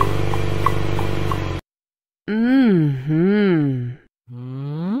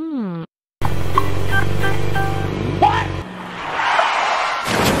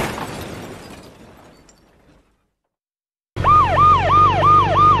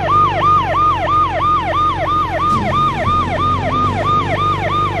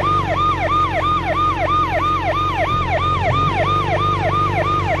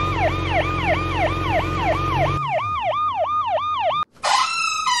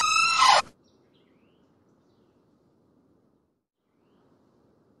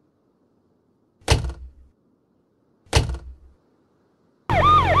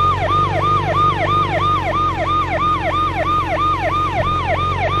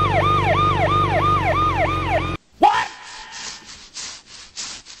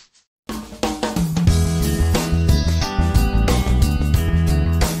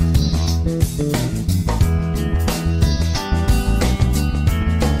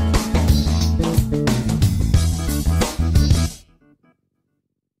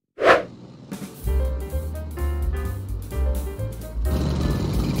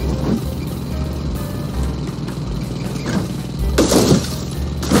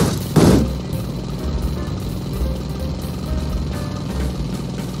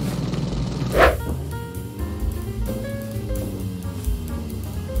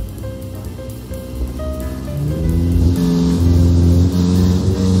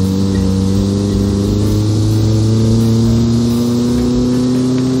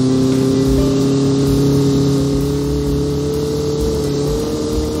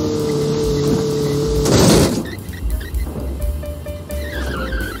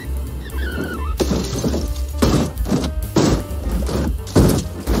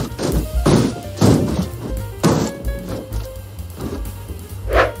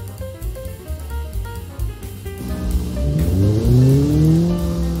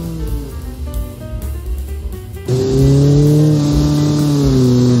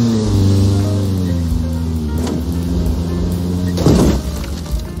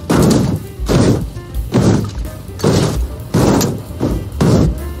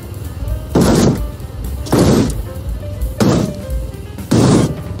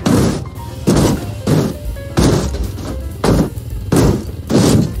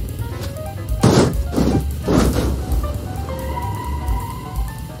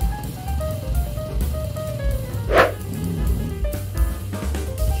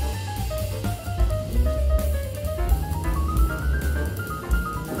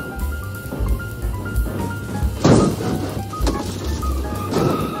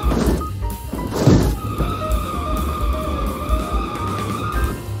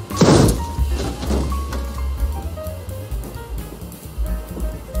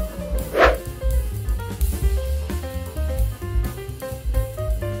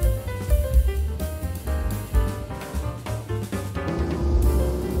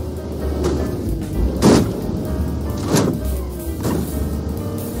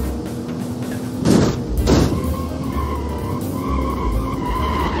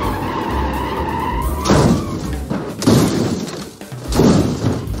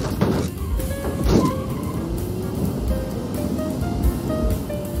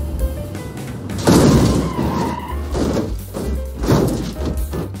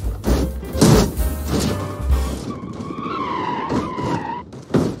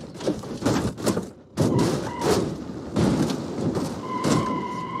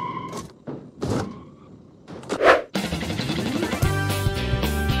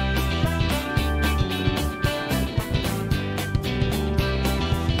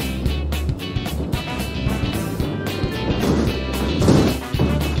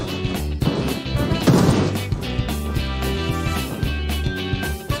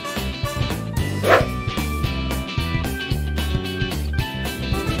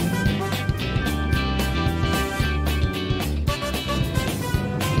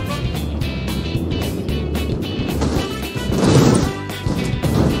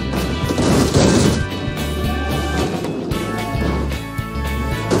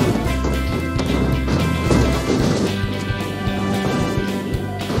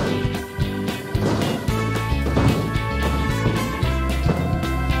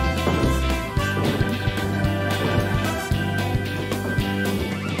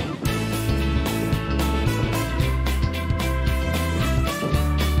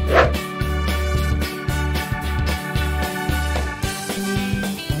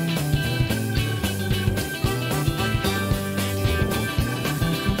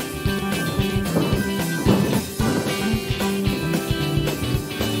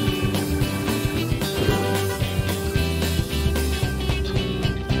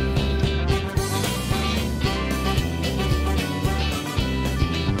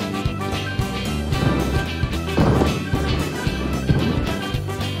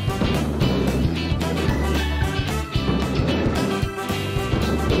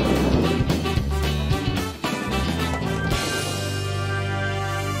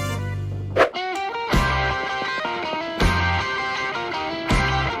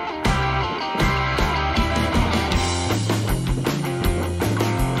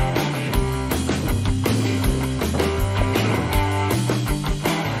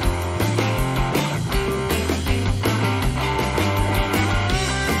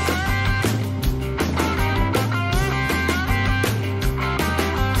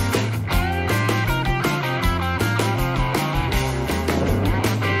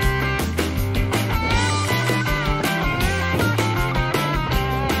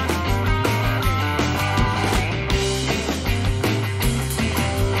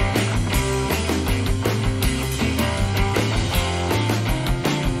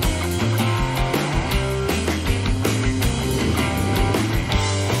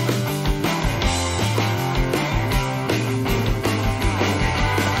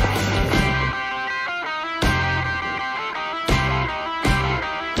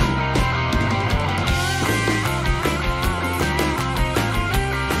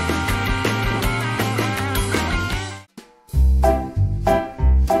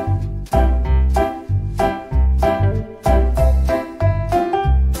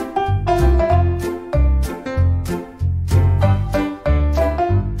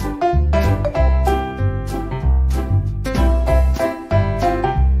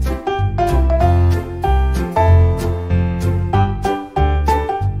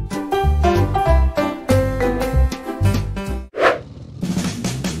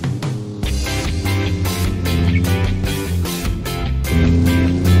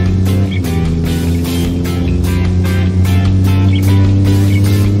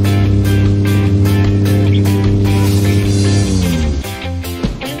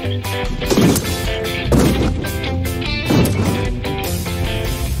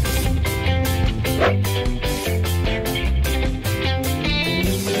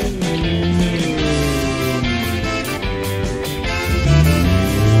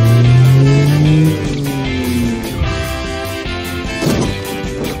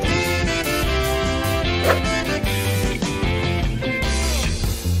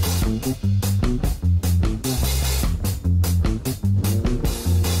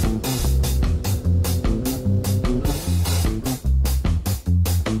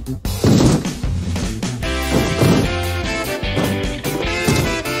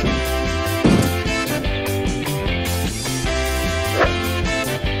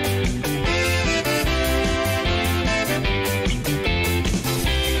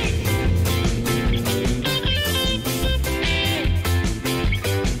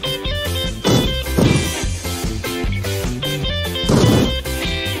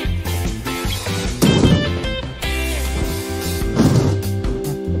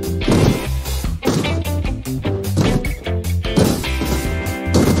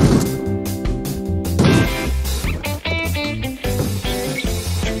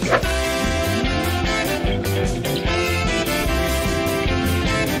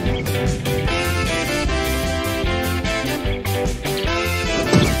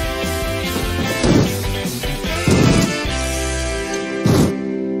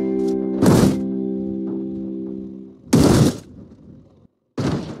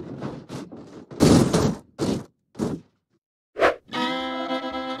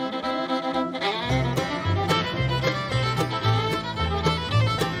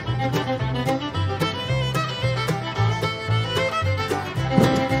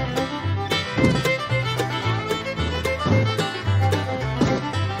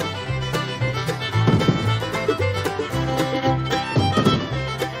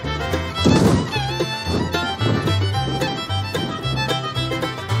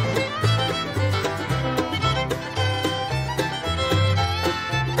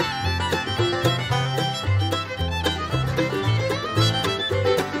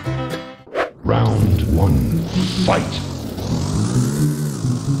 Fight!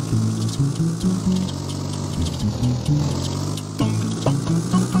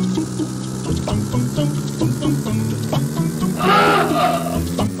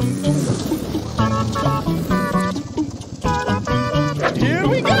 Here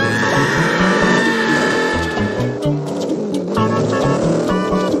we go!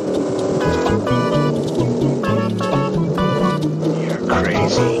 You're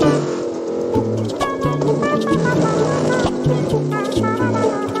crazy.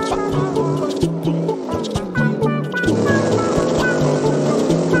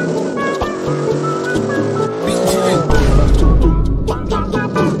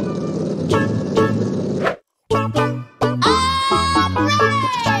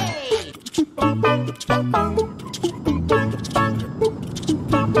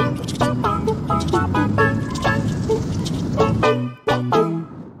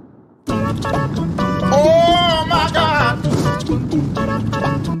 Oh my God!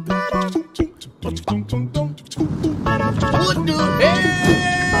 What the hell?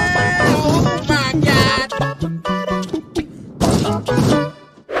 Oh my God!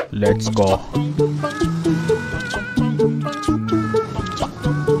 Let's go.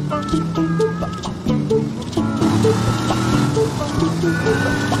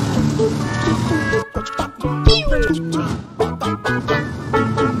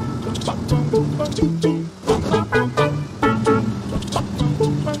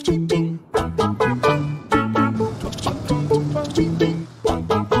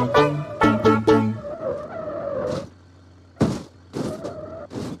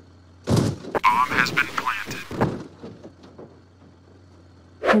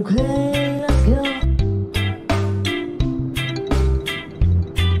 Okay, let's go.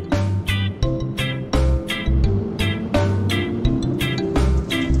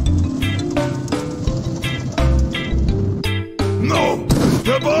 No!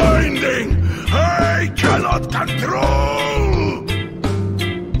 The binding! I cannot control!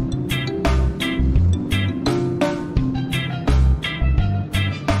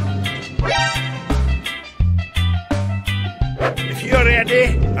 If you're ready,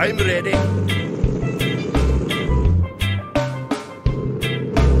 I'm ready.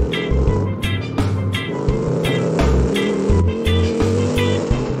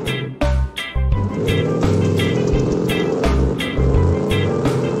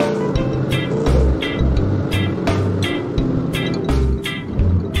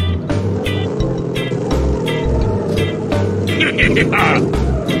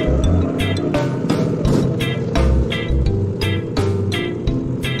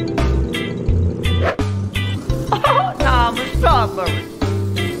 I'm a strawberry.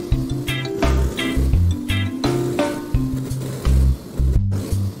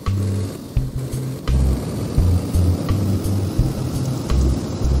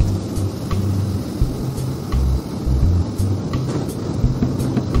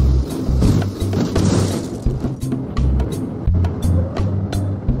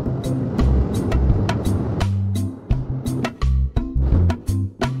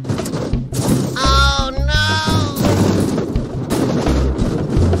 Oh no!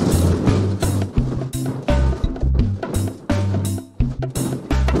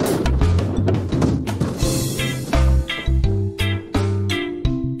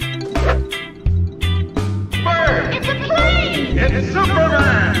 Bird! It's a plane! It's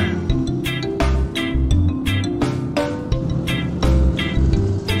Superman!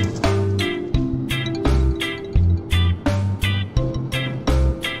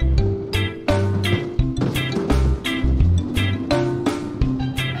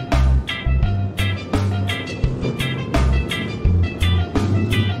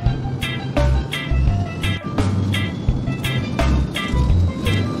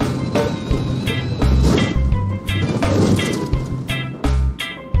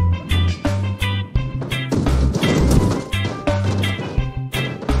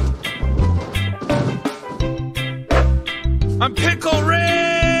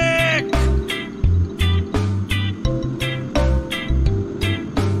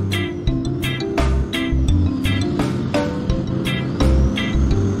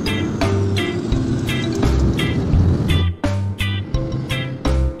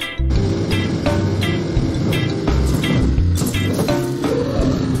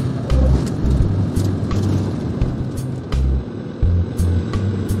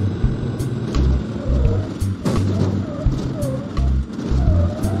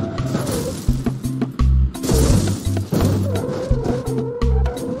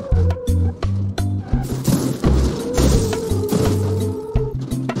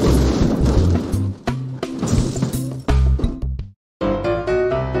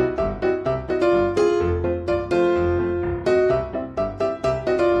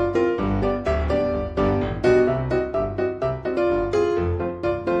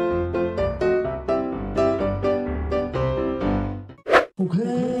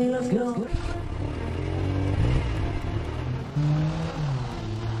 let's go.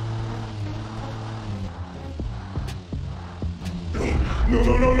 No,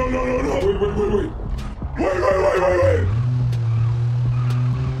 no, no, no, no, no, no. Wait, wait, wait, wait. Wait, wait, wait, wait, wait.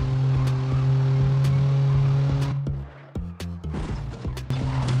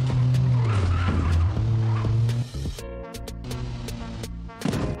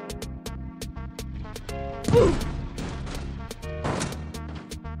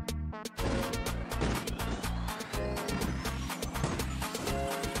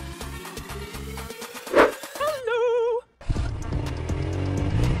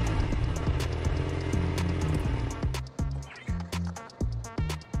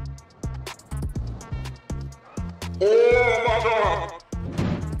 Oh my God!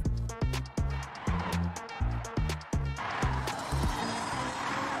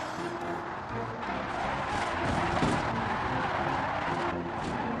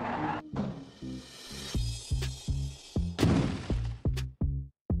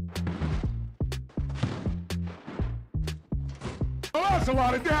 Oh, that's a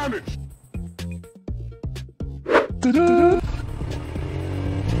lot of damage!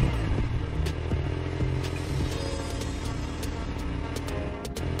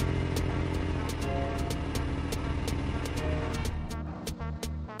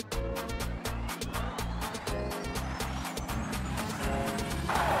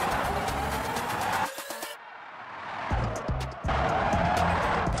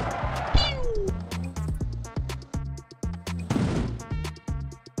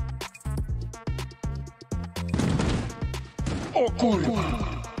 Oh, kurwa!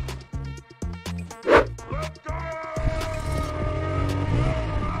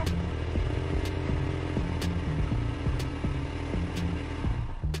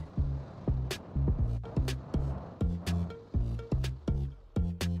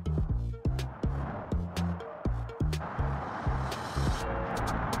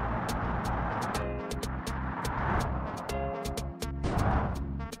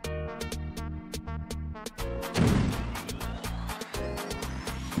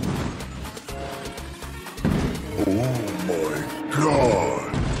 Oh my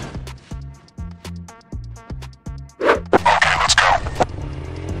God!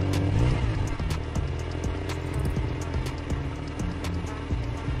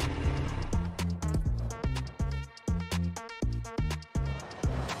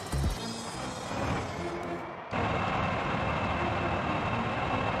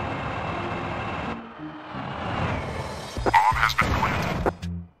 Bomb has been planted.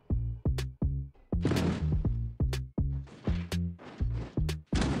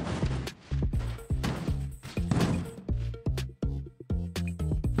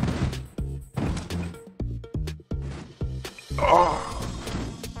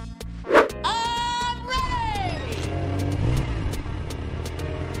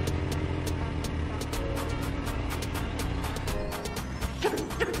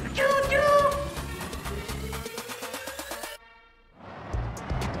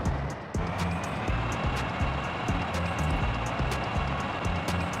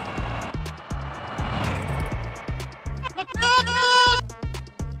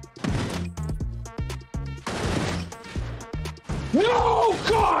 No,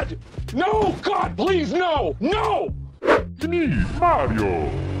 God! No, God, please, no! No! Me, Mario!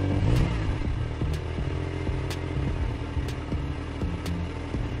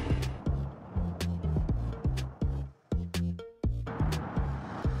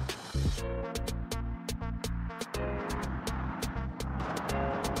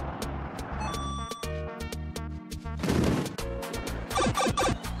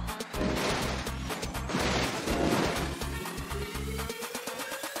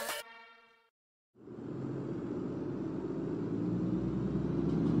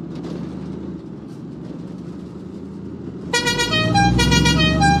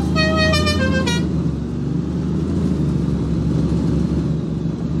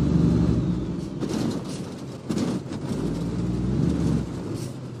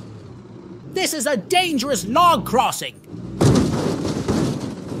 This is a dangerous log crossing.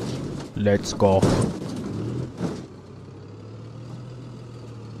 Let's go.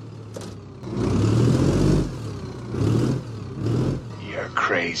 You're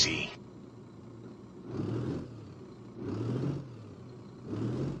crazy.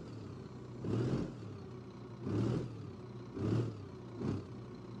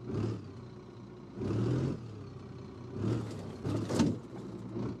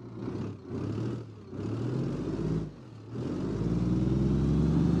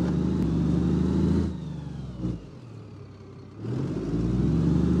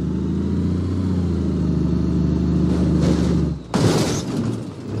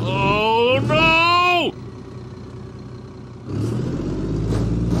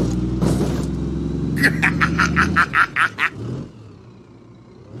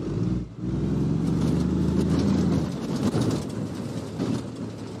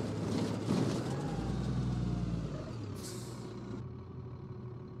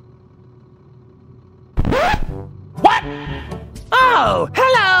 Hello!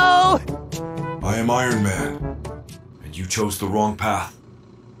 Hello! I am Iron Man, and you chose the wrong path.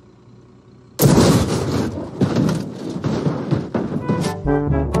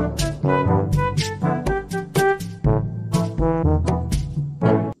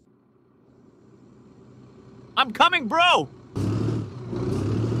 I'm coming, bro!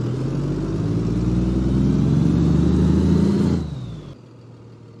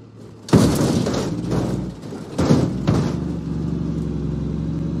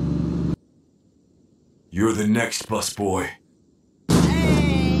 You're the next busboy.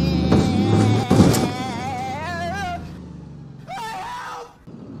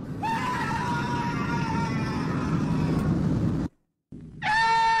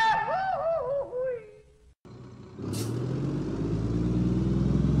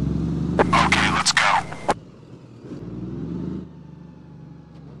 Okay, let's go.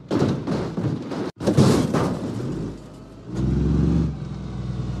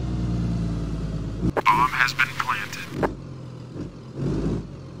 Bomb has been planted.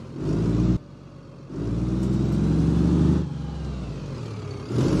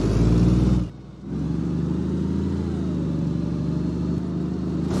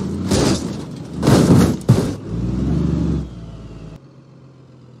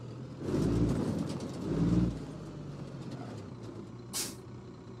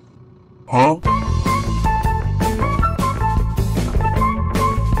 Huh?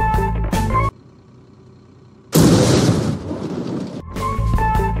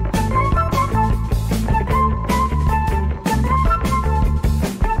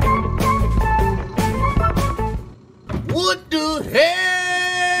 What the hell?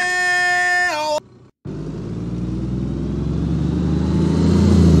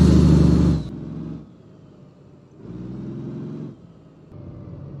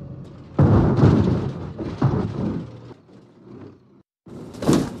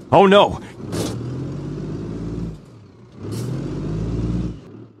 Oh no!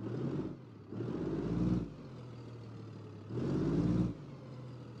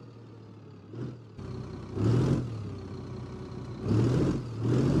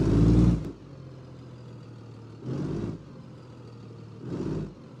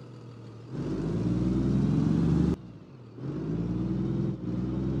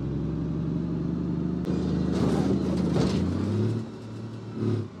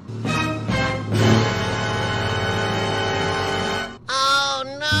 Oh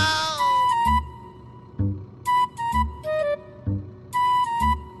no!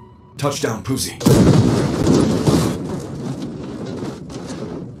 Touchdown, Pussy.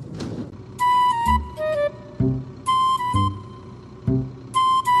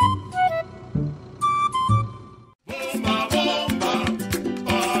 Bomba, bomba,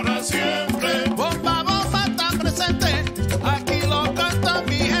 para siempre. Bomba, bomba está presente. Aquí lo canta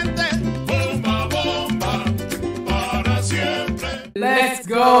mi gente. Bomba, bomba, para siempre. Let's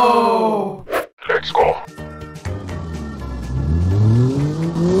go! Let's go.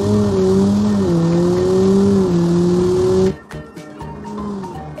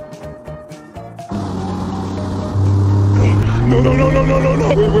 No, no, no, no, no, no, no!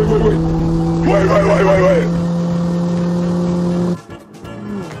 Wait, wait, wait, wait! Wait, wait, wait, wait, wait!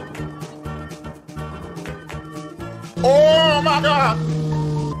 Oh my God!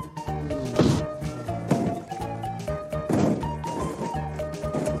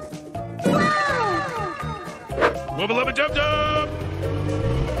 Wubba lubba dub dub!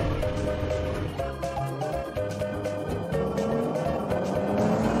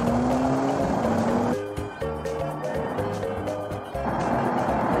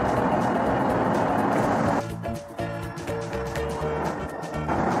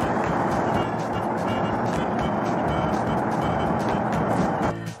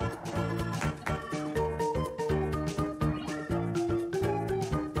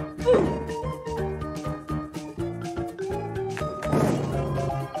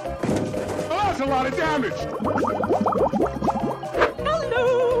 Oh, that's a lot of damage.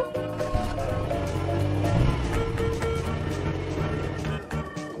 Hello!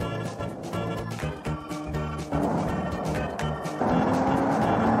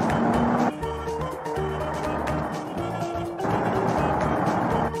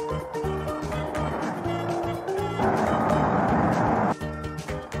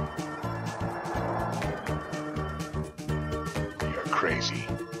 You're crazy.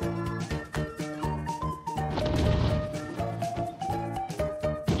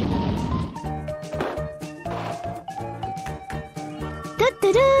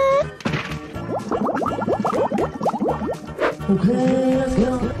 Okay, let's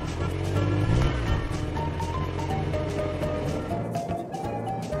go.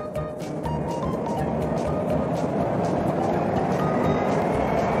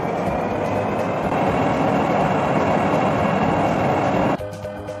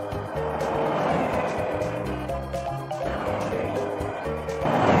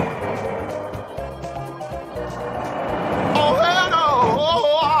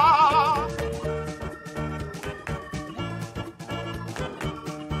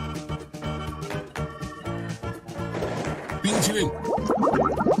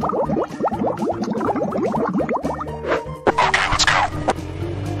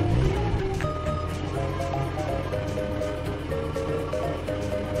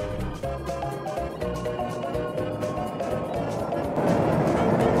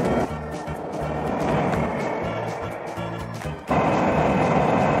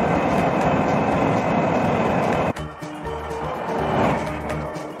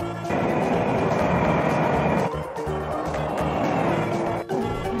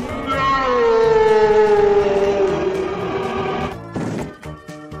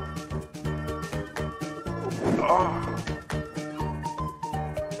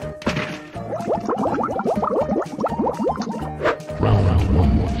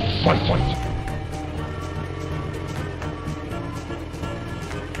 Fight.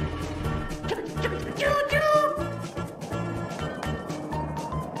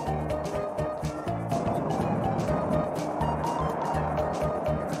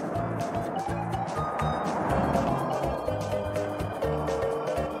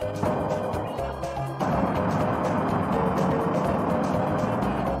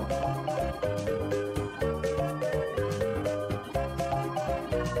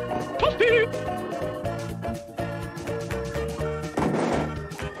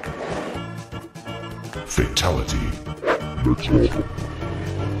 Fatality. That's awful.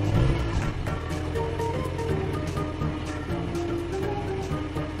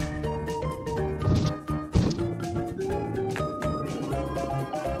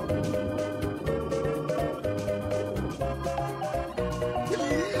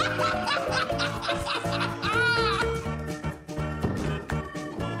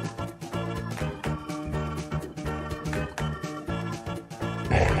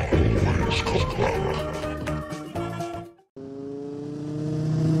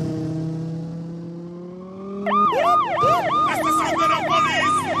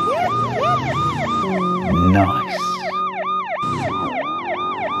 Nice.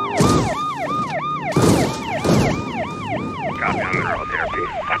 Copy on the road there, B.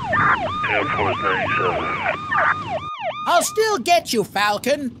 437. I'll still get you,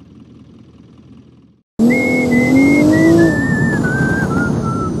 Falcon.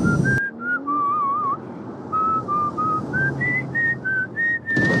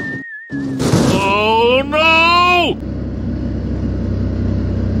 Oh no!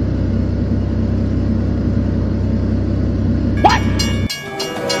 What?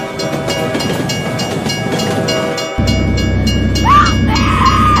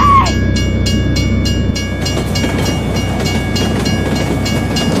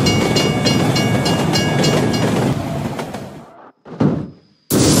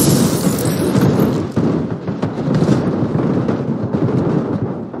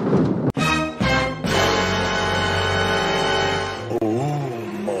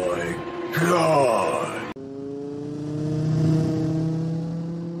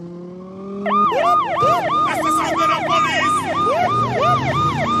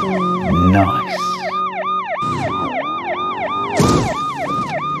 Nice.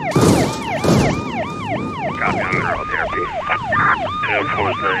 Copy on the road there, B.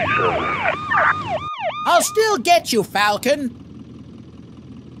 437. I'll still get you, Falcon.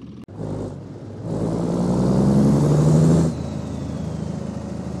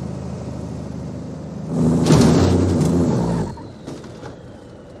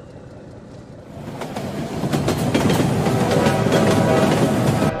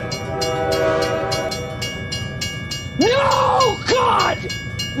 No, God!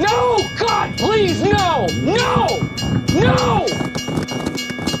 No, God, please, no! No! No!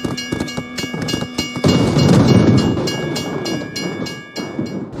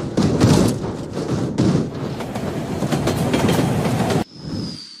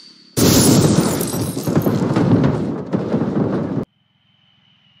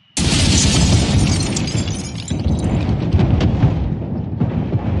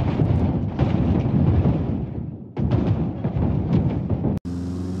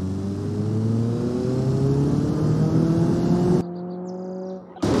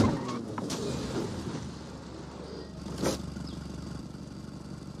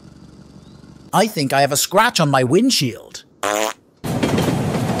 I think I have a scratch on my windshield.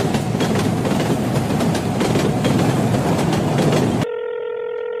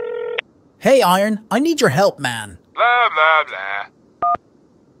 Hey, Iron, I need your help, man. Blah, blah, blah.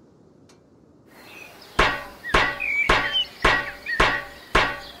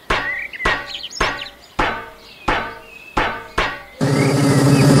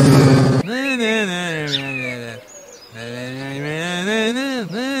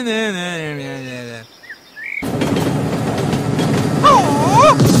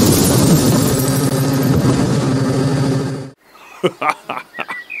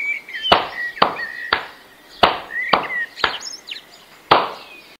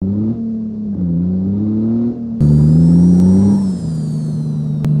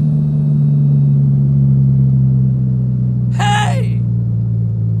 Hey!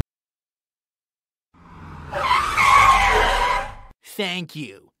 Thank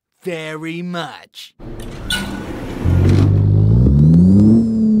you very much.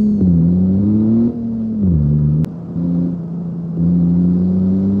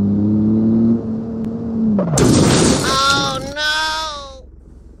 Oh no!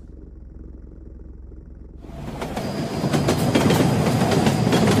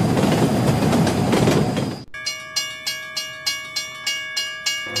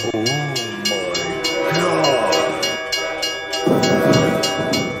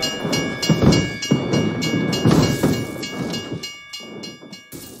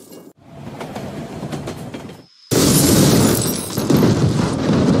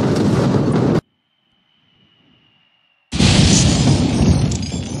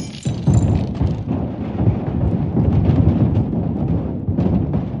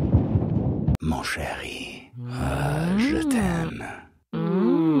 mon chéri. Je t'aime.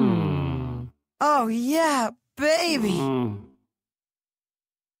 Oh yeah, baby.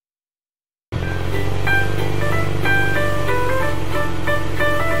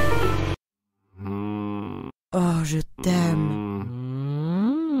 Oh, je t'aime.